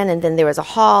walked in, and then there was a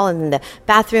hall, and then the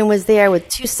bathroom was there with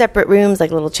 2 separate rooms,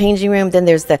 like a little changing room. Then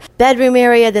there's the bedroom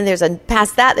area. Then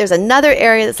past that, there's another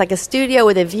area that's like a studio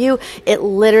with a view. It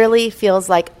literally feels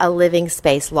like a living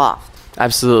space loft.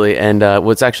 Absolutely. And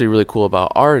what's actually really cool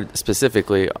about our specific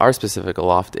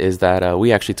loft is that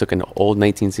we actually took an old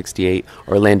 1968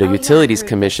 Orlando Utilities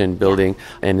Commission building,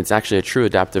 and it's actually a true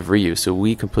adaptive reuse. So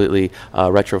we completely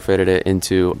retrofitted it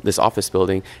into this office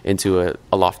building into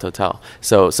a loft hotel.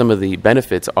 So some of the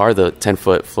benefits are the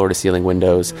 10-foot floor-to-ceiling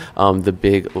windows, the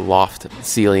big loft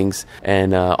ceilings,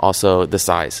 and also the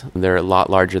size. They're a lot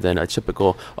larger than a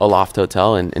typical loft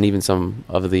hotel and even some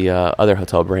of the other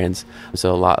hotel brands,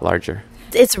 so a lot larger.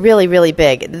 It's really, really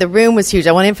big. The room was huge.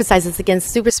 I want to emphasize this again.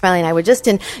 Super Smiley and I were just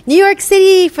in New York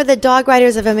City for the Dog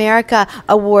Writers of America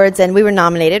Awards, and we were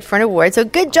nominated for an award. So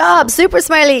good job, Super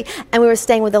Smiley. And we were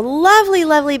staying with a lovely,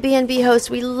 lovely B&B host.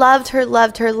 We loved her.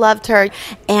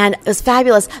 And it was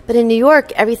fabulous. But in New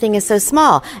York, everything is so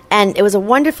small. And it was a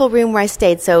wonderful room where I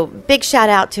stayed. So big shout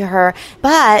out to her.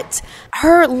 But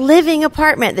her living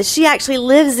apartment that she actually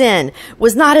lives in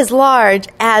was not as large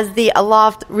as the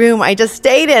loft room I just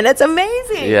stayed in. It's amazing.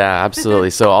 Yeah,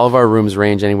 absolutely. So all of our rooms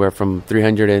range anywhere from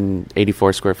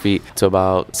 384 square feet to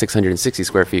about 660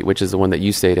 square feet, which is the one that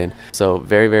you stayed in. So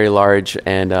very, very large.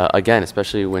 And again,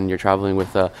 especially when you're traveling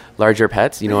with larger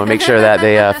pets, you want to make sure that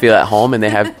they feel at home and they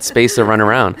have space to run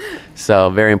around. So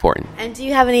very important. And do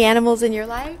you have any animals in your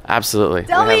life? Absolutely.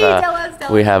 Tell us.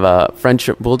 We have a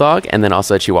French bulldog and then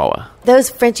also a Chihuahua.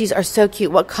 Those Frenchies are so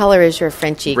cute. What color is your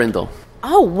Frenchie? Brindle.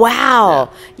 Oh,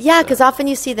 wow. Yeah, because often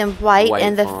you see them white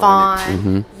and the fawn.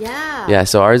 Mm-hmm. Yeah. Yeah,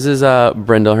 so ours is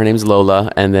Brindle. Her name's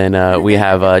Lola. And then we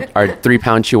have our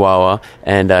 3-pound Chihuahua.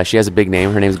 And she has a big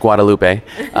name. Her name's Guadalupe.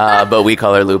 But we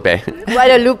call her Lupe.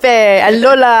 Guadalupe and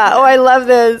Lola. Oh, I love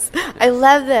this.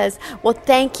 Well,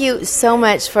 thank you so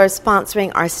much for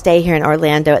sponsoring our stay here in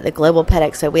Orlando at the Global Pet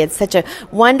Expo. We had such a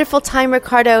wonderful time,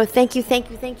 Ricardo. Thank you.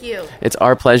 It's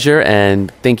our pleasure.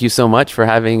 And thank you so much for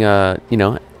having,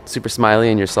 Super Smiley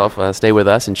and yourself stay with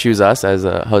us and choose us as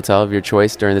a hotel of your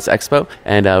choice during this expo.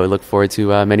 And we look forward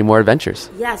to many more adventures.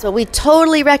 Yes, well, we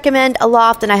totally recommend a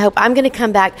loft, and I hope I'm going to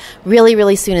come back really,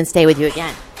 really soon and stay with you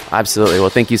again. Absolutely. Well,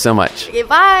 thank you so much. Okay,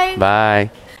 bye. Bye.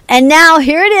 And now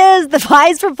here it is, the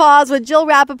Pies for Paws with Jill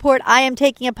Rappaport. I am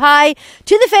taking a pie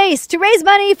to the face to raise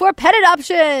money for pet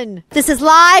adoption. This is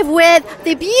live with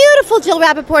the beautiful Jill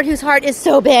Rappaport, whose heart is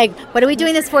so big. What are we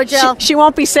doing this for, Jill? She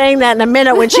won't be saying that in a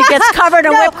minute when she gets covered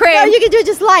in whipped cream. No, you can do it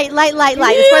just light. Yes,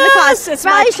 It's for the cause. It's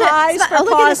my Pies for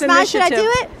Paws initiative. Should I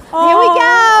do it? Here we go.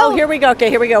 Oh, here we go. Okay,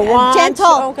 here we go. One, gentle.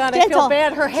 Oh, God, I feel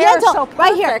bad. Her hair is so perfect.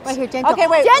 Right here, gentle. Okay,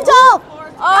 wait. Gentle.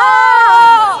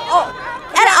 Oh.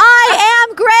 And I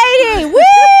am Grady. Woo!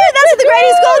 That's at the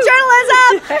Grady School of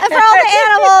Journalism. And for all the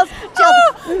animals. Jill,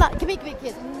 give me a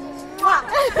kiss.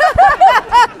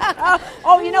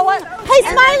 Oh, you know what? Hey,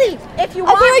 Smiley. If you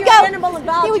want an animal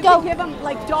involved, you can give them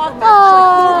like dog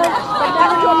mouths. But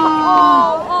never do a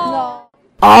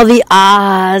All the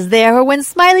ahs there were when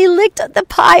Smiley licked the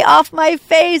pie off my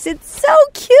face. It's so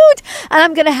cute. And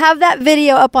I'm going to have that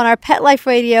video up on our Pet Life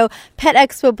Radio Pet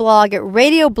Expo blog at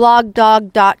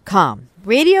radioblogdog.com.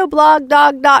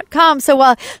 radioblogdog.com. So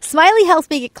while Smiley helps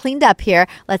me get cleaned up here,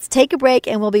 let's take a break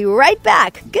and we'll be right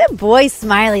back. Good boy,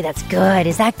 Smiley. That's good.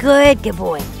 Is that good? Good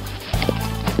boy.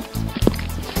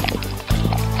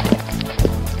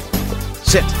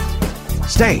 Sit.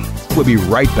 Stay. We'll be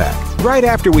right back, right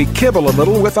after we kibble a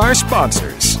little with our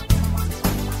sponsors.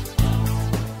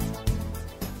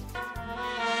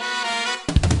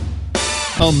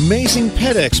 Amazing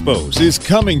Pet Expos is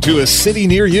coming to a city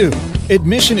near you.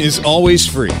 Admission is always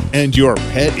free, and your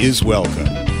pet is welcome.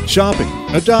 Shopping,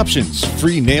 adoptions,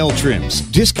 free nail trims,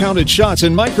 discounted shots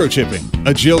and microchipping,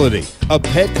 agility, a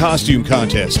pet costume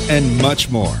contest, and much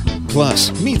more.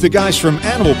 Plus, meet the guys from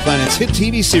Animal Planet's hit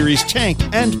TV series Tanked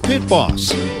and Pit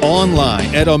Boss.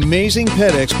 Online at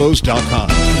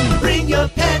AmazingPetExpos.com. Bring your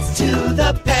pets to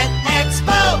the Pet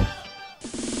Expo.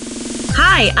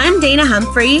 Hi, I'm Dana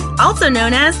Humphrey, also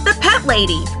known as the Pet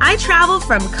Lady. I travel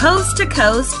from coast to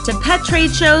coast to pet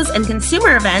trade shows and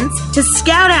consumer events to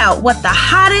scout out what the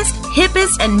hottest,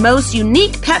 hippest, and most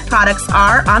unique pet products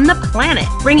are on the planet,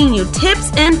 bringing you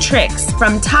tips and tricks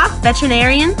from top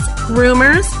veterinarians,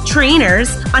 groomers, trainers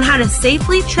on how to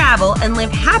safely travel and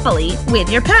live happily with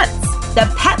your pets.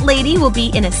 the Pet Lady will be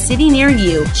in a city near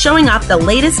you, showing off the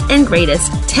latest and greatest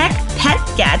tech, pet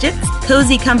gadgets,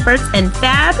 cozy comforts, and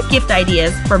fab gift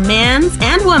ideas for man's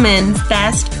and woman's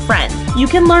best friend. You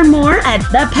can learn more at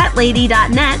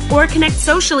thepetlady.net or connect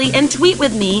socially and tweet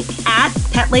with me at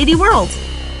PetLadyWorld.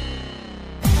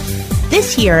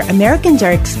 This year, Americans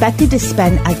are expected to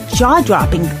spend a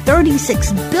jaw-dropping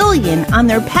 $36 billion on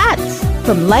their pets.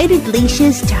 From lighted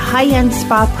leashes to high-end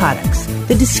spa products,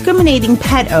 the discriminating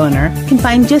pet owner can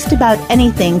find just about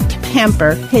anything to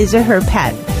pamper his or her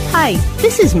pet. Hi,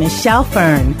 this is Michelle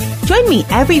Fern. Join me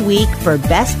every week for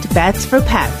Best Bets for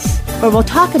Pets, where we'll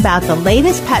talk about the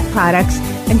latest pet products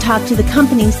and talk to the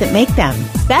companies that make them.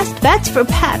 Best Bets for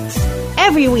Pets,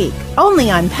 every week,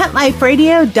 only on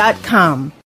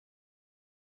PetLifeRadio.com.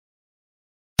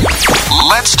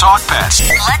 Let's talk pets.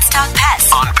 Let's talk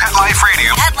pets On Pet Life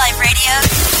Radio. Pet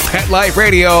Life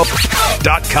Radio.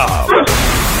 PetLifeRadio.com.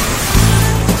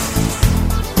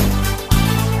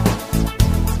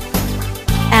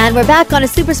 And we're back on a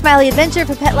Super Smiley adventure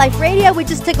for Pet Life Radio. We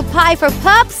just took a pie for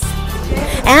pups.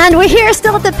 And we're here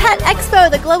still at the Pet Expo,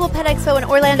 the Global Pet Expo in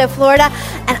Orlando, Florida.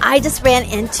 And I just ran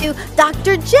into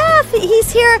Dr. Jeff.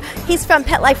 He's here. He's from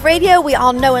Pet Life Radio. We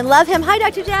all know and love him. Hi,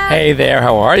 Dr. Jeff. Hey there.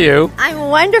 How are you? I'm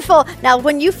wonderful. Now,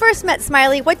 when you first met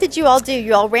Smiley, what did you all do?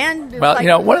 You all ran?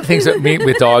 Well, one of the things that me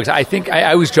with dogs, I think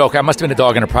I always joke, I must have been a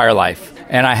dog in a prior life.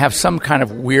 And I have some kind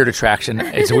of weird attraction.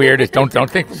 It's weird. Don't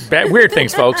think weird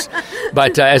things, folks.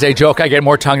 But as a joke, I get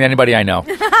more tongue than anybody I know.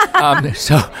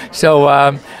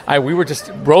 We were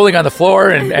just rolling on the floor,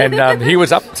 and he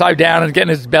was upside down and getting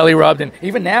his belly rubbed. And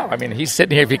even now, I mean, he's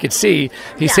sitting here. If you could see,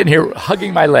 he's sitting here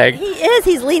hugging my leg. He is.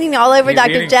 He's leaning all over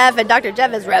Dr. Jeff, and Dr.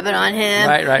 Jeff is rubbing on him.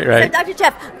 Right. So, Dr.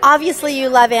 Jeff, obviously you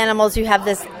love animals. You have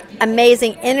this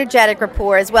amazing energetic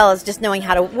rapport as well as just knowing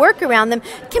how to work around them.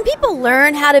 Can people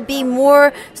learn how to be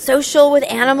more social with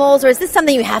animals, or is this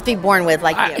something you have to be born with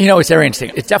like you? It's very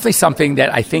interesting. It's definitely something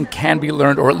that I think can be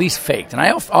learned or at least faked. And I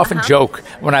often joke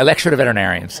when I lecture to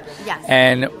veterinarians. Yes.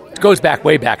 And it goes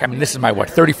way back. I mean, this is my,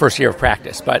 31st year of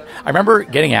practice. But I remember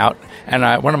getting out, and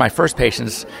one of my first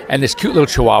patients, and this cute little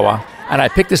Chihuahua, and I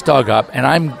picked this dog up, and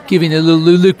I'm giving it little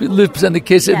lips and the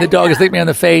kiss, and the dog is licking me on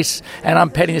the face, and I'm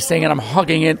petting this thing, and I'm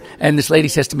hugging it. And this lady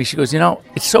says to me, she goes,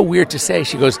 it's so weird to say.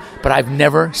 She goes, but I've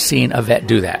never seen a vet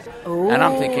do that. Ooh. And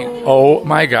I'm thinking, oh,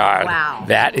 my God, wow.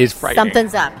 That is frightening.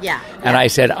 Something's up, yeah. And I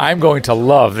said, I'm going to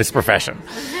love this profession.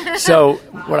 So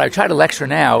what I try to lecture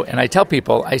now, and I tell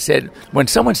people, I said, when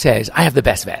someone says, I have the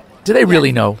best vet, do they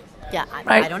really know? Yeah,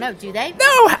 right? I don't know. Do they?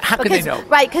 No, how can they know?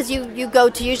 Right, because you go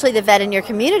to usually the vet in your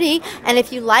community, and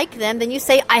if you like them, then you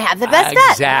say, I have the best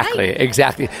vet.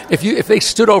 Exactly. If they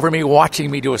stood over me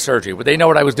watching me do a surgery, would they know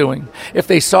what I was doing? If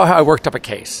they saw how I worked up a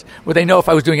case, would they know if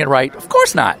I was doing it right? Of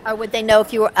course not. Or would they know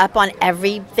if you were up on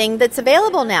everything that's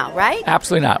available now, right?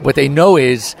 Absolutely not. What they know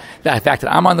is the fact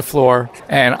that I'm on the floor,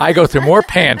 and I go through more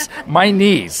pants, my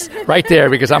knees, right there,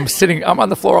 because I'm on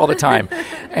the floor all the time.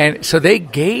 And so they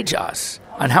gauge us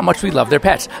on how much we love their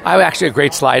pets. I have actually a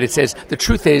great slide. It says, the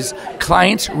truth is,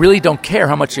 clients really don't care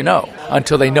how much you know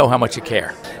until they know how much you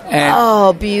care.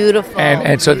 And, beautiful.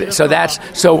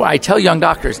 So I tell young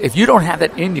doctors, if you don't have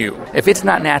that in you, if it's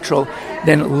not natural,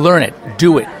 then learn it,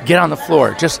 do it, get on the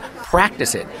floor, just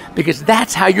practice it, because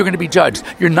that's how you're going to be judged.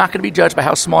 You're not going to be judged by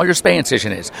how small your spay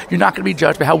incision is. You're not going to be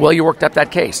judged by how well you worked up that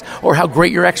case or how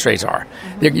great your x-rays are.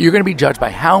 You're going to be judged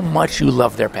by how much you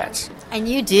love their pets. And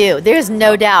you do. There's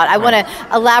no doubt. I want to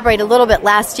elaborate a little bit.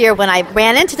 Last year when I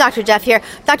ran into Dr. Jeff here,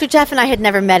 Dr. Jeff and I had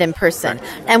never met in person.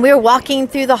 And we were walking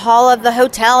through the hall of the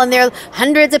hotel, and there are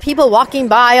hundreds of people walking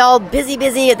by, all busy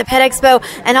at the Pet Expo.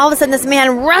 And all of a sudden this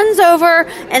man runs over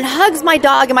and hugs my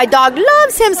dog, and my dog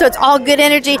loves him, so it's all good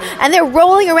energy. And they're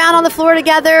rolling around on the floor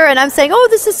together, and I'm saying, oh,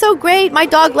 this is so great. My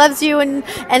dog loves you. And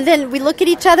then we look at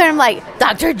each other, and I'm like,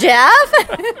 Dr. Jeff?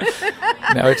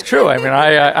 No, it's true. I mean,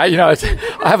 I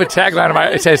have a tagline.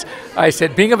 I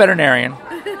said, being a veterinarian,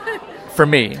 for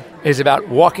me, is about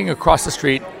walking across the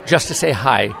street just to say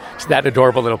hi to that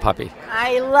adorable little puppy.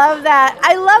 I love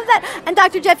that. And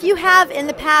Dr. Jeff, you have in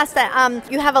the past that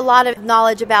you have a lot of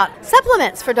knowledge about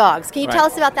supplements for dogs. Can you tell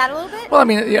us about that a little bit? Well, I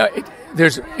mean,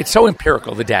 it's so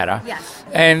empirical, the data. Yes.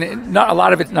 And not a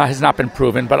lot of it has not been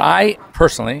proven, but I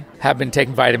personally have been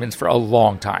taking vitamins for a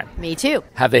long time. Me too.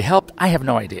 Have they helped? I have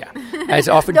no idea. As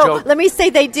often let me say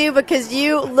they do, because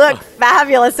you look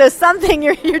fabulous. So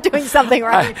you're doing something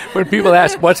right. When people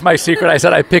ask what's my secret, I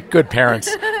said I pick good parents.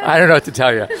 I don't know what to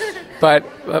tell you. But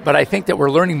I think that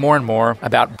we're learning more and more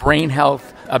about brain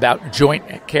health, about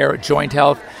joint care, joint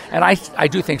health. And I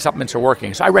do think supplements are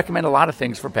working. So I recommend a lot of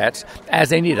things for pets as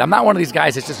they need it. I'm not one of these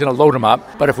guys that's just going to load them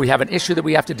up. But if we have an issue that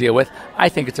we have to deal with, I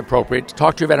think it's appropriate to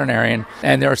talk to your veterinarian.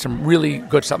 And there are some really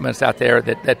good supplements out there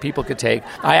that people could take.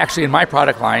 I actually, in my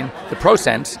product line, the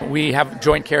ProSense, we have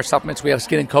joint care supplements. We have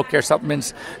skin and coat care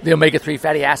supplements. The omega-3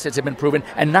 fatty acids have been proven.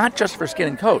 And not just for skin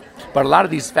and coat, but a lot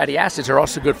of these fatty acids are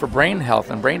also good for brain health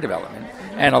and brain development.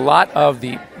 And a lot of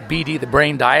the BD, the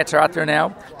brain diets, are out there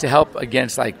now to help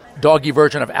against like doggy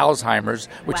version of Alzheimer's,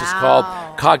 which is called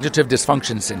cognitive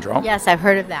dysfunction syndrome. Yes, I've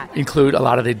heard of that. Include a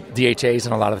lot of the DHAs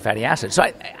and a lot of the fatty acids. So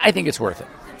I think it's worth it.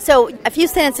 So a few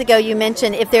sentences ago, you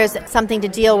mentioned if there's something to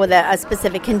deal with a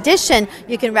specific condition,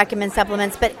 you can recommend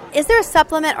supplements. But is there a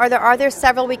supplement, or are there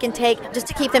several we can take just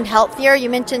to keep them healthier? You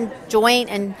mentioned joint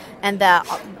and the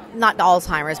not the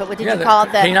Alzheimer's, but what did you call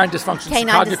it? The K9 dysfunction,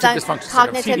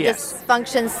 cognitive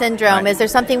dysfunction syndrome. Right. Is there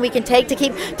something we can take to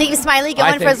keep Smiley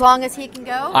going for as long as he can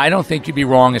go? I don't think you'd be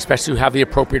wrong, especially to have the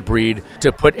appropriate breed,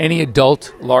 to put any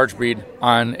adult large breed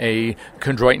on a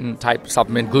chondroitin type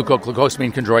supplement,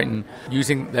 glucosamine chondroitin,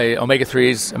 using the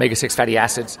omega-3s, omega-6 fatty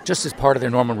acids, just as part of their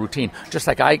normal routine. Just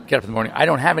like I get up in the morning, I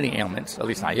don't have any ailments, at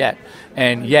least not yet,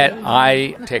 and yet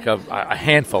I take a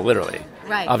handful, literally,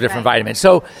 of different vitamins.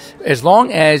 So as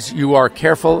long as you are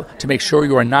careful to make sure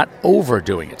you are not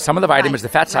overdoing it. Some of the vitamins, the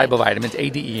fat-soluble vitamins,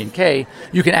 A, D, E, and K,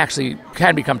 you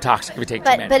can become toxic if you take too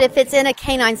many. But if it's in a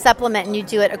K9 supplement and you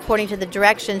do it according to the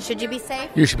directions, should you be safe?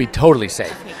 You should be totally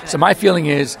safe. So my feeling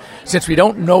is, since we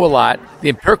don't know a lot, the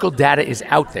empirical data is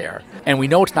out there, and we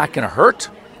know it's not going to hurt,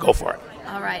 go for it.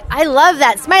 All right. I love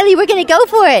that. Smiley, we're going to go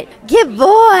for it. Good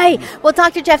boy. Well,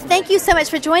 Dr. Jeff, thank you so much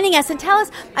for joining us. And tell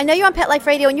us, I know you're on Pet Life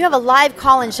Radio, and you have a live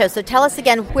call-in show. So tell us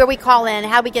again where we call in and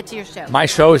how we get to your show. My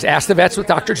show is Ask the Vets with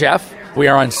Dr. Jeff. We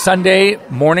are on Sunday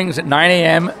mornings at 9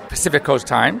 a.m. Pacific Coast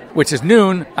time, which is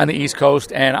noon on the East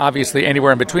Coast, and obviously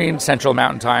anywhere in between, Central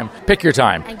Mountain Time. Pick your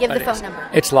time. And give the phone number.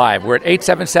 It's live. We're at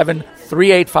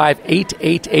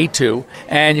 877-385-8882.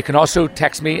 And you can also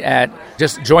text me at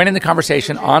just join in the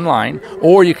conversation online,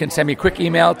 or you can send me a quick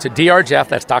email to drjeff,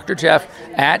 that's Dr. Jeff,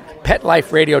 at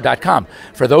petliferadio.com.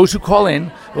 For those who call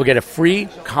in, we'll get a free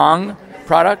Kong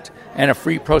product and a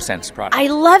free ProSense product. I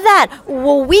love that.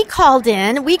 Well, we called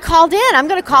in. I'm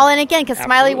going to call in again because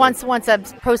Smiley wants a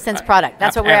ProSense product.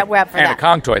 That's what we're up for. And a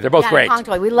Kong toy. They're both great. Kong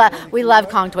toy. We love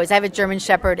Kong toys. I have a German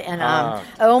Shepherd, and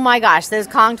oh my gosh, those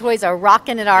Kong toys are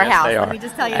rocking at our house. Let me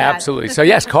just tell you Absolutely. So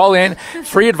yes, call in.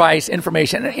 Free advice,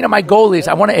 information. You know, my goal is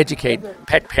I want to educate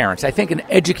pet parents. I think an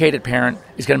educated parent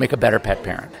is going to make a better pet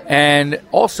parent. And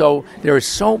also, there is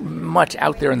so much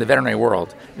out there in the veterinary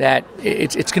world that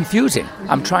it's confusing.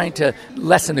 I'm trying to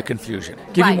lessen the confusion,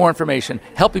 give you more information,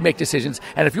 help you make decisions.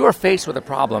 And if you're faced with a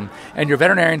problem and your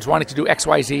veterinarian's wanting to do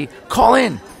XYZ, call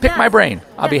in, pick my brain.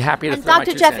 I'll be happy to throw my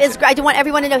 2 Dr. Jeff cents is great. I want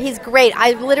everyone to know he's great.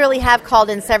 I literally have called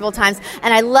in several times,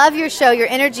 and I love your show. Your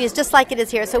energy is just like it is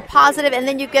here, so positive, and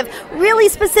then you give really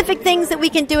specific things that we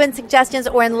can do and suggestions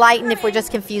or enlighten if we're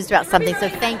just confused about something. So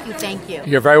thank you.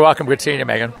 You're very welcome. Good seeing you,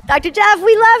 Megan. Dr. Jeff,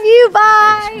 we love you.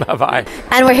 Bye. Bye-bye.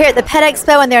 And we're here at the Pet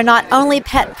Expo, and they're not only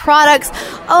pet products.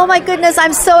 Oh, my goodness,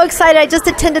 I'm so excited. I just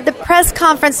attended the press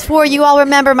conference for, you all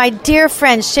remember, my dear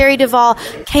friend, Sherry Duvall,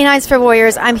 K9s for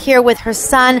Warriors. I'm here with her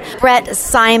son, Brett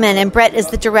Simon, and Brett is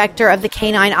the director of the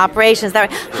K9 operations.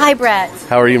 Hi, Brett.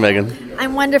 How are you, Megan?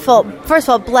 I'm wonderful. First of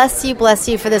all, bless you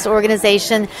for this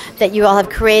organization that you all have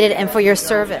created and for your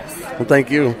service. Well, thank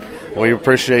you. We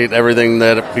appreciate everything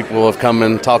that people have come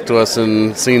and talked to us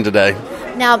and seen today.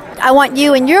 Now, I want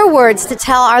you, in your words, to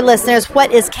tell our listeners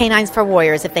what is K9s for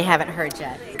Warriors if they haven't heard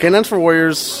yet. K9s for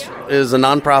Warriors is a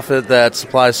nonprofit that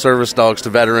supplies service dogs to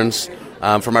veterans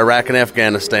from Iraq and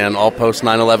Afghanistan, all post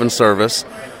 9/11 service,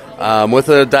 with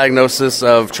a diagnosis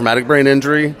of traumatic brain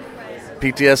injury,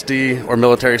 PTSD, or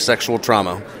military sexual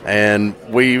trauma. And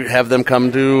we have them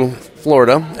come to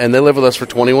Florida, and they live with us for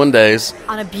 21 days.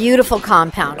 On a beautiful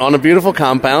compound. On a beautiful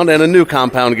compound, and a new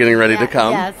compound getting ready to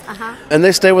come. Yes, And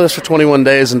they stay with us for 21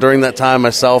 days, and during that time,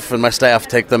 myself and my staff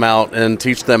take them out and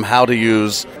teach them how to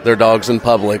use their dogs in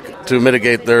public to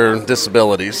mitigate their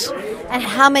disabilities. And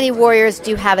how many warriors do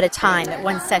you have at a time at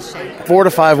one session? 4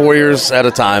 to 5 warriors at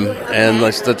a time, and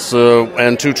that's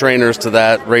and 2 trainers to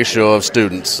that ratio of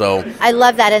students. So I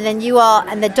love that. And then you all,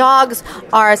 and the dogs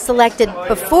are selected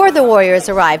before the warriors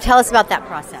arrive. Tell us about that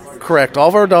process. Correct. All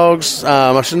of our dogs,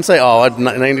 I shouldn't say all,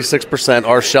 96%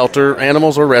 are shelter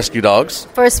animals or rescue dogs.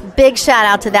 First, big shout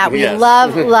out to that. We Yes.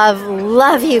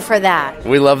 love you for that.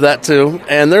 We love that too.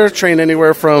 And they're trained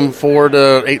anywhere from 4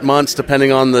 to 8 months,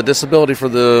 depending on the disability for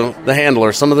the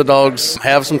handler. Some of the dogs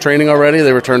have some training already.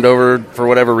 They were turned over for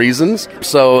whatever reasons.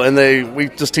 So, and we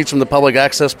just teach them the public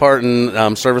access part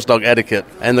and service dog etiquette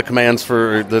and the commands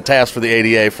for the tasks for the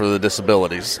ADA for the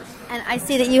disabilities. And I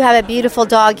see that you have a beautiful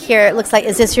dog here. It looks like,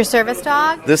 is this your service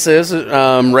dog? This is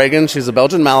Reagan. She's a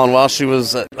Belgian Malinois. She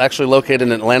was actually located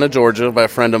in Atlanta, Georgia by a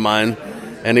friend of mine,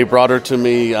 and he brought her to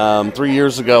me 3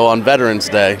 years ago on Veterans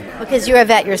Day. Because you're a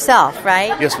vet yourself,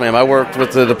 right? Yes, ma'am. I worked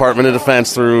with the Department of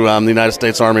Defense through the United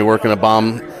States Army working a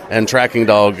bomb and tracking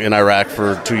dog in Iraq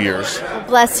for 2 years. Well,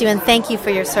 bless you, and thank you for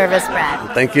your service,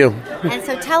 Brad. Thank you. And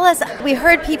so tell us, we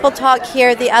heard people talk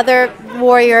here, the other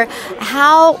warrior,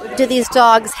 how do these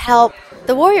dogs help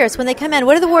the warriors when they come in?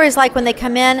 What are the warriors like when they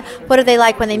come in? What are they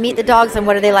like when they meet the dogs, and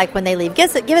what are they like when they leave?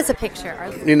 Give us a picture.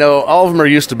 You know, all of them are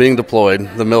used to being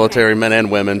deployed, the military men and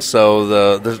women,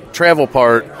 so the travel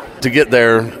part to get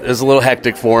there is a little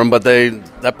hectic for them, but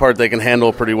that part they can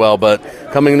handle pretty well. But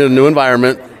coming into a new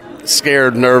environment,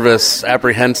 scared, nervous,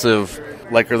 apprehensive,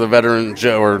 like the veteran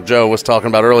Joe was talking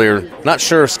about earlier, not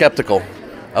sure, skeptical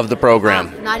of the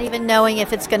program. Not even knowing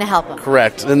if it's going to help them.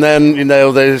 Correct. And then,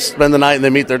 they spend the night and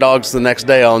they meet their dogs the next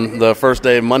day on the first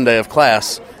day, Monday of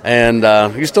class. And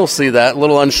you still see that, a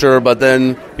little unsure, but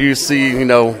then you see,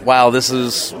 wow, this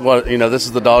is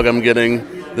the dog I'm getting.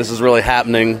 This is really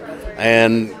happening.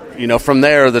 And, from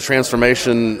there, the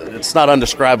transformation, it's not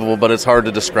undescribable, but it's hard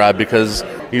to describe because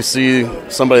you see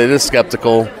somebody that is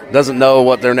skeptical, doesn't know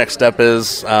what their next step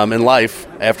is in life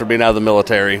after being out of the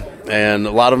military. And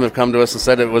a lot of them have come to us and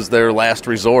said it was their last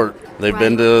resort. They've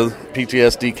been to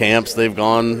PTSD camps. They've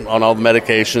gone on all the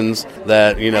medications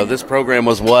that, this program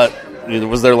was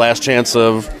was their last chance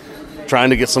of trying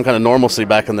to get some kind of normalcy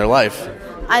back in their life.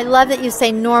 I love that you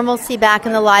say normalcy back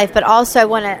in the life, but also I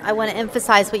want to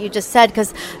emphasize what you just said,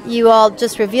 because you all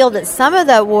just revealed that some of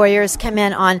the warriors come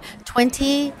in on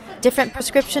 20 different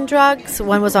prescription drugs.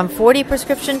 One was on 40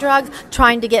 prescription drugs,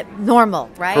 trying to get normal,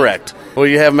 right? Correct. Well,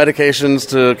 you have medications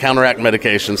to counteract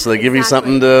medications, so they give you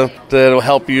something to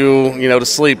help you, to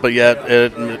sleep, but yet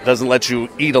it doesn't let you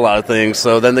eat a lot of things.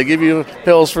 So then they give you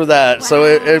pills for that. So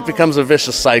it becomes a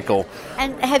vicious cycle.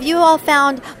 And have you all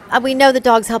found, we know the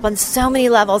dogs help on so many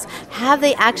levels, have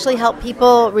they actually helped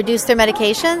people reduce their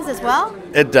medications as well?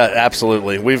 It does,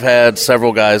 absolutely. We've had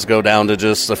several guys go down to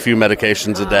just a few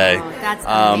medications a day. That's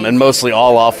and mostly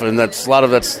all off, and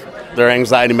their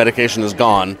anxiety medication is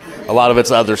gone. A lot of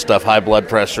it's other stuff, high blood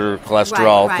pressure,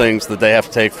 cholesterol, things that they have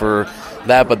to take for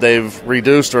that, but they've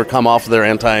reduced or come off their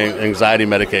anti-anxiety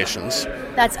medications.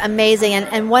 That's amazing.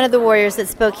 And one of the warriors that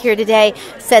spoke here today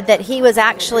said that he was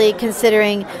actually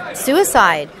considering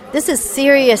suicide. This is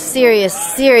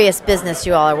serious business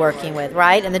you all are working with,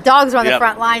 right? And the dogs are on the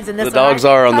front lines in this. The dogs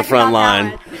are on the front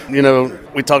line.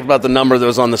 We talked about the number that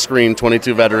was on the screen,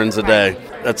 22 veterans a day.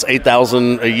 That's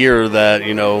 8,000 a year that,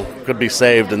 could be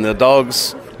saved. And the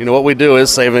dogs, what we do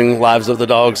is saving lives of the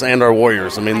dogs and our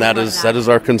warriors. I mean, that is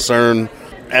our concern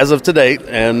as of to date,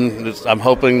 and I'm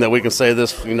hoping that we can say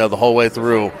this, the whole way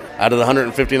through. Out of the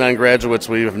 159 graduates,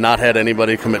 we have not had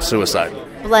anybody commit suicide.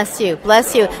 Bless you.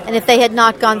 And if they had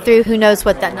not gone through, who knows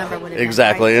what that number would have been.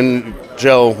 Exactly. Right? And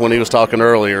Joe, when he was talking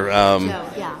earlier,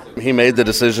 he made the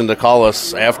decision to call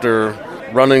us after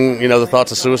running, the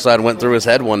thoughts of suicide went through his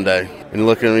head one day. And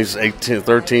look at him, he's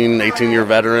 18-year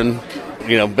veteran.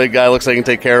 Big guy, looks like he can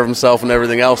take care of himself and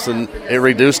everything else, and it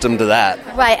reduced him to that.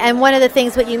 Right, and one of the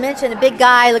things what you mentioned, a big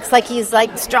guy looks like he's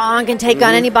strong, can take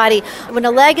on anybody. When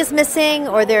a leg is missing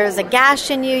or there's a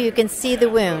gash in you, you can see the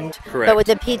wound. Correct. But with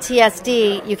the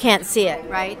PTSD, you can't see it,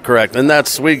 right? Correct, and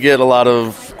we get a lot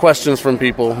of questions from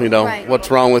people,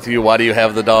 what's wrong with you, why do you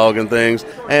have the dog and things.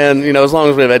 And, as long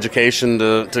as we have education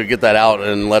to get that out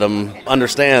and let them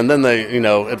understand, then they,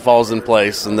 it falls in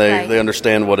place and they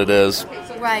understand what it is.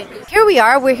 Right. Here we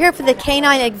are. We're here for the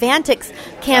K9 Advantix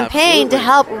campaign to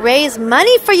help raise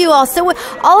money for you all. So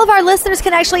all of our listeners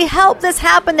can actually help this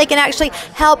happen. They can actually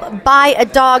help buy a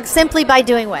dog simply by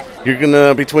doing what? You're going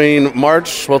to, between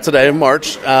March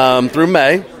through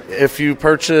May, if you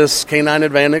purchase K9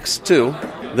 Advantix 2,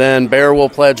 then Bear will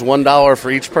pledge $1 for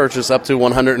each purchase up to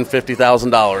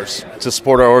 $150,000 to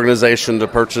support our organization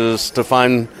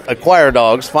to acquire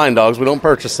dogs, find dogs. We don't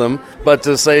purchase them, but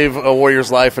to save a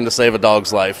warrior's life and to save a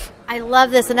dog's life. I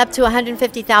love this, and up to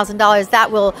 $150,000.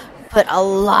 That will put a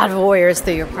lot of warriors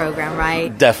through your program,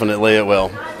 right? Definitely it will.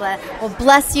 Well,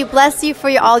 bless you for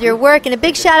all your work. And a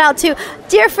big shout out to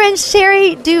dear friend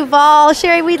Sherry Duvall.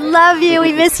 Sherry, we love you.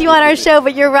 We miss you on our show,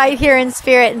 but you're right here in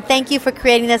spirit. And thank you for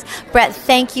creating this. Brett,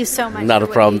 thank you so much. Not a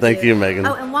problem. Thank you, Megan.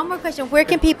 Oh, and one more question. Where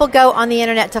can people go on the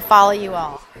internet to follow you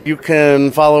all? You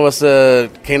can follow us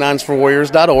at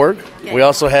K9sforwarriors.org. Okay. We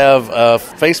also have a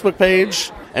Facebook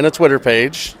page and a Twitter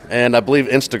page, and I believe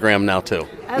Instagram now, too.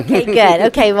 Okay, good.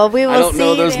 Okay, well, we will see. I don't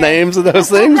know those there. names of those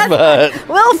things, but...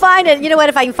 We'll find it. You know what?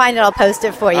 If I can find it, I'll post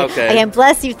it for you. Okay. Again,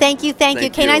 bless you. Thank you. Thank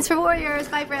K9s you. for Warriors.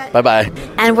 Bye, Brett. Bye-bye.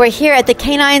 And we're here at the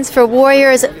K9s for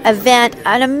Warriors event,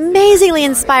 an amazingly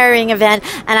inspiring event.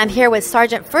 And I'm here with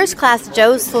Sergeant First Class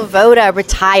Joe Sloboda,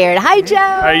 retired. Hi, Joe.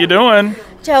 How you doing?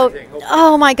 Joe,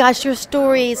 oh my gosh, your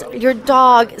stories, your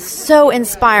dog, so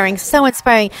inspiring, so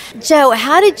inspiring. Joe,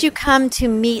 how did you come to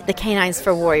meet the K9s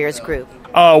for Warriors group?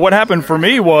 What happened for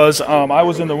me was I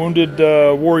was in the Wounded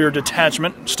Warrior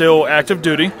Detachment, still active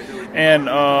duty, and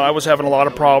I was having a lot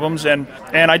of problems, and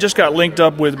I just got linked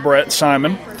up with Brett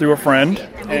Simon through a friend.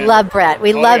 We love Brett.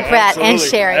 We love Brett and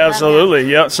Sherry.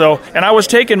 Absolutely, yeah. So, and I was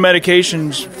taking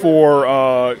medications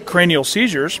for cranial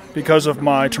seizures because of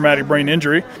my traumatic brain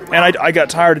injury, and I got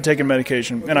tired of taking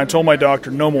medication, and I told my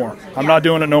doctor, no more. I'm not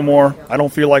doing it no more. I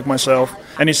don't feel like myself.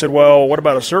 And he said, well, what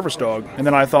about a service dog? And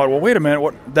then I thought, well, wait a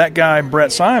minute, that guy,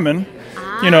 Brett Simon,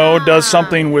 does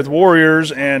something with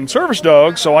warriors and service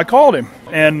dogs, so I called him.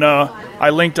 And I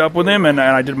linked up with him, and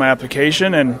I did my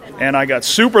application, and I got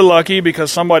super lucky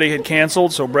because somebody had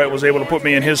canceled, so Brett was able to put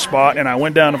me in his spot, and I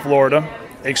went down to Florida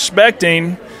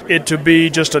expecting it to be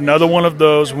just another one of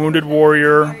those Wounded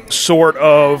Warrior sort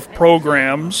of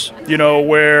programs,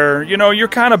 where, you're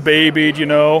kind of babied,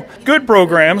 good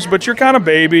programs, but you're kind of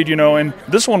babied, and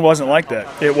this one wasn't like that.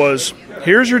 It was,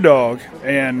 here's your dog,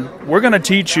 and we're going to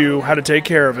teach you how to take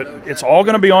care of it. It's all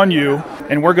going to be on you,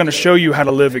 and we're going to show you how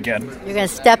to live again. You're going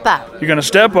to step up. You're going to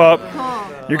step up.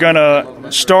 You're going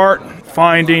to start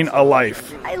finding a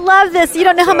life. I love this. You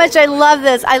don't know how much I love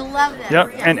this. I love this.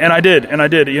 Yep, and I did.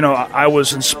 I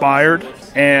was inspired.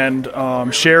 And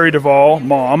Sherry Duvall,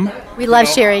 Mom. We love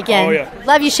Sherry again. Oh, yeah.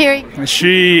 Love you, Sherry.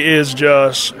 She is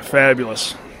just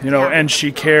fabulous, and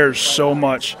she cares so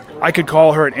much. I could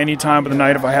call her at any time of the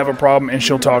night if I have a problem, and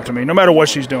she'll talk to me, no matter what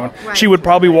she's doing. Right. She would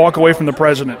probably walk away from the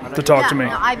president to talk to me.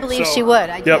 No, I believe she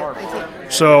would. I do.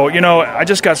 So, I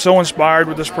just got so inspired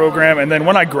with this program. And then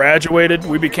when I graduated,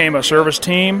 we became a service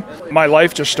team. My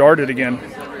life just started again.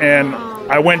 And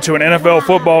I went to an NFL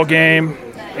football game,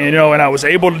 and I was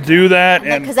able to do that.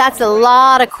 Because that's a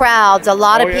lot of crowds, a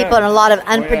lot of people in a lot of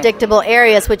unpredictable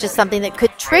areas, which is something that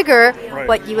could trigger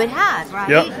what you had had, right?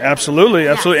 Yep, absolutely.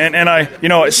 And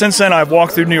I, since then I've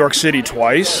walked through New York City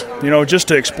twice, just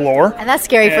to explore. And that's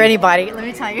scary for anybody, let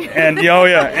me tell you. And,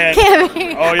 Can't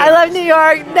be. I love New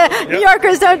York. New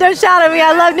Yorkers, don't shout at me.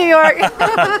 I love New York.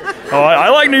 I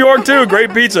like New York, too.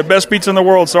 Great pizza. Best pizza in the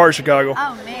world. Sorry, Chicago.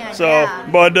 Oh, man. So,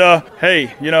 but,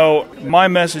 hey, my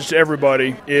message to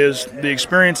everybody is the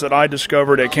experience that I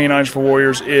discovered at K9s for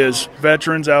Warriors is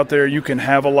veterans out there, you can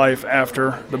have a life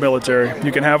after the military.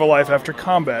 You can have a life after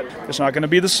combat. It's not going to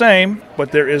be the same,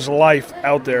 but there is life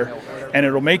out there, and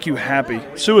it'll make you happy.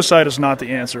 Suicide is not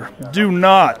the answer. Do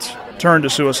not turn to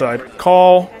suicide.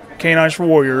 Call K9s for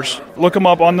Warriors. Look them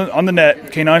up on the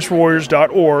net,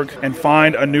 K9sforwarriors.org, and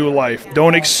find a new life.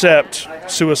 Don't accept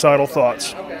suicidal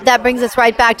thoughts. That brings us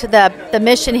right back to the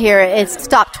mission here. It's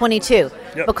Stop 22.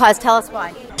 Yep. Because tell us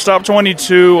why. Stop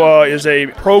 22 is a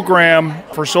program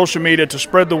for social media to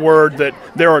spread the word that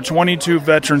there are 22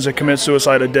 veterans that commit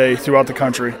suicide a day throughout the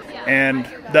country. And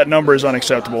that number is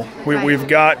unacceptable. We've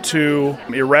got to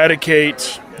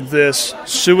eradicate this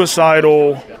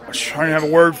suicidal, I don't have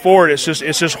a word for it.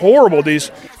 It's just horrible.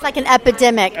 It's like an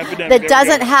epidemic that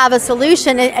doesn't have a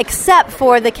solution except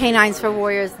for the K9s for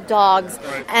Warriors dogs.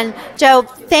 Right. And Joe,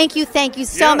 thank you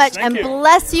so much, and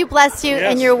bless you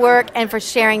in your work and for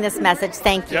sharing this message.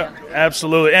 Thank you. Yeah,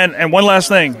 absolutely. And one last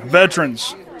thing,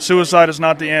 veterans, suicide is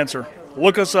not the answer.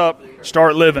 Look us up.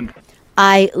 Start living.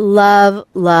 I love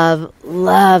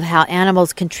how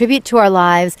animals contribute to our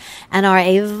lives and are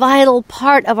a vital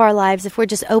part of our lives if we're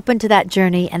just open to that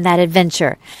journey and that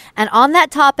adventure. And on that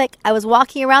topic, I was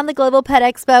walking around the Global Pet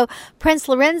Expo. Prince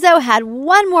Lorenzo had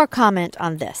one more comment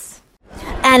on this.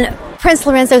 And Prince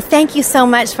Lorenzo, thank you so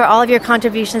much for all of your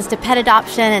contributions to pet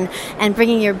adoption and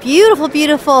bringing your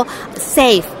beautiful,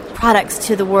 safe products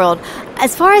to the world.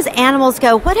 As far as animals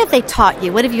go, what have they taught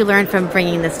you? What have you learned from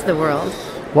bringing this to the world?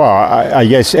 Well, I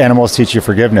guess animals teach you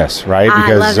forgiveness, right?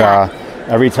 Because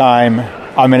every time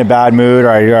I'm in a bad mood or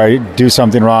I do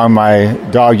something wrong, my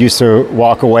dog used to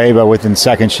walk away, but within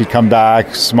seconds she'd come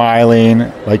back smiling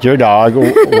like your dog,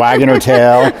 wagging her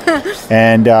tail,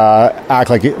 and act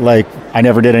like I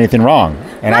never did anything wrong.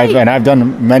 And I've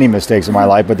done many mistakes in my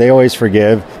life, but they always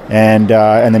forgive and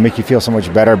they make you feel so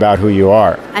much better about who you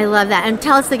are. I love that. And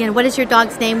tell us again, what is your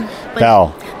dog's name?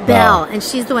 Belle. Belle. And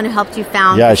she's the one who helped you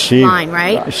found this line,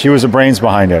 right? She was the brains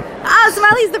behind it. Oh,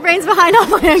 Smiley's the brains behind all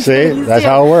my activities. See, that's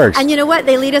how it works. And you know what?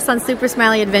 They lead us on Super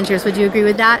Smiley adventures. Would you agree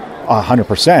with that?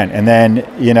 100%. And then,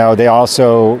 they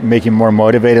also make you more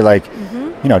motivated. Like,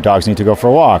 dogs need to go for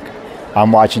a walk.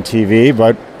 I'm watching TV,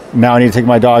 but now I need to take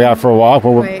my dog out for a walk.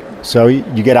 Well, right. So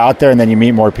you get out there and then you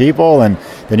meet more people and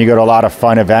then you go to a lot of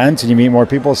fun events and you meet more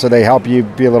people. So they help you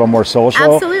be a little more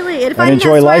social. Absolutely. And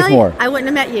enjoy life more. I wouldn't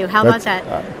have met you. How about that?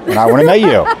 And I wouldn't have met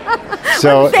you.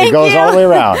 So it goes all the way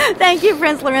around. Thank you,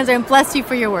 Prince Lorenzo, and bless you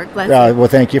for your work. Bless you. Well,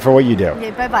 thank you for what you do. Okay,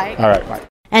 bye-bye. All right, bye.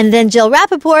 And then Jill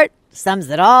Rappaport sums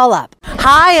it all up.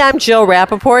 Hi, I'm Jill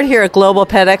Rappaport here at Global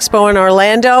Pet Expo in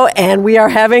Orlando, and we are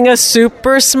having a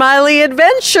Super Smiley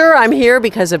adventure. I'm here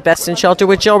because of Best in Shelter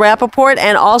with Jill Rappaport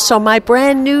and also my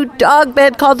brand new dog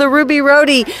bed called the Ruby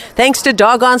Roadie. Thanks to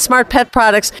Doggone Smart Pet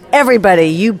Products, everybody,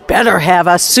 you better have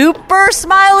a Super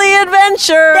Smiley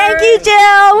adventure. Thank you,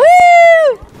 Jill.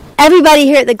 Woo! Everybody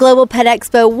here at the Global Pet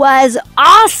Expo was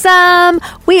awesome.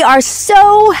 We are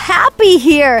so happy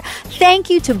here. Thank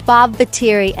you to Bob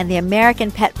Battieri and the American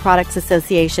Pet Products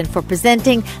Association for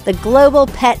presenting the Global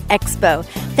Pet Expo.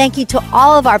 Thank you to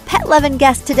all of our pet-loving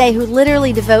guests today who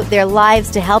literally devote their lives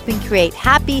to helping create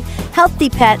happy, healthy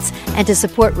pets and to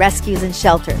support rescues and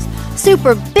shelters.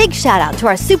 Super big shout out to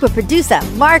our super producer,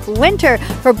 Mark Winter,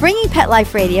 for bringing Pet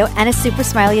Life Radio and a Super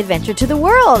Smiley adventure to the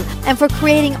world and for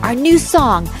creating our new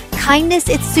song, Kindness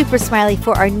It's Super Smiley,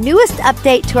 for our newest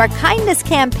update to our kindness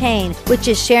campaign, which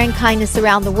is sharing kindness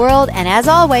around the world and, as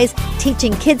always,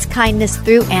 teaching kids kindness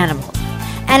through animals.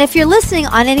 And if you're listening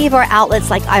on any of our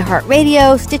outlets like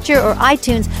iHeartRadio, Stitcher, or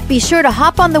iTunes, be sure to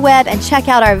hop on the web and check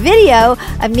out our video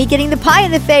of me getting the pie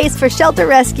in the face for shelter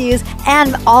rescues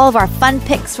and all of our fun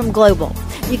pics from Global.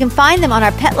 You can find them on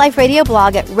our Pet Life Radio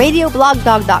blog at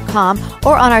radioblogdog.com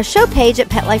or on our show page at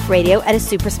Pet Life Radio at a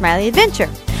Super Smiley Adventure.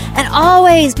 And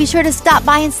always be sure to stop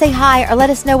by and say hi or let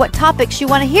us know what topics you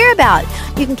want to hear about.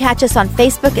 You can catch us on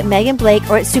Facebook at Megan Blake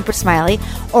or at Super Smiley,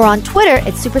 or on Twitter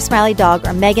at Super Smiley Dog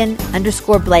or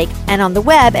Megan_Blake, and on the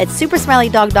web at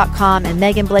supersmileydog.com and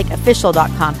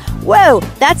MeganBlakeOfficial.com. Whoa,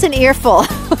 that's an earful.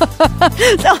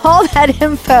 So all that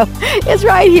info is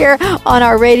right here on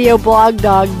our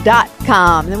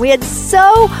radioblogdog.com. And we had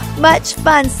so much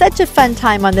fun, such a fun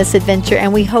time on this adventure,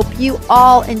 and we hope you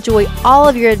all enjoy all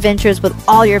of your adventures with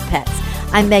all your pets.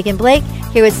 I'm Megan Blake,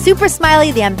 here with Super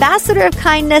Smiley, the ambassador of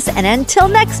kindness, and until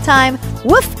next time,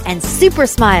 woof and super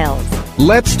smiles.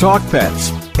 Let's Talk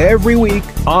Pets, every week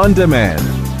on demand,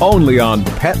 only on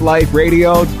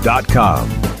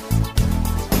PetLifeRadio.com.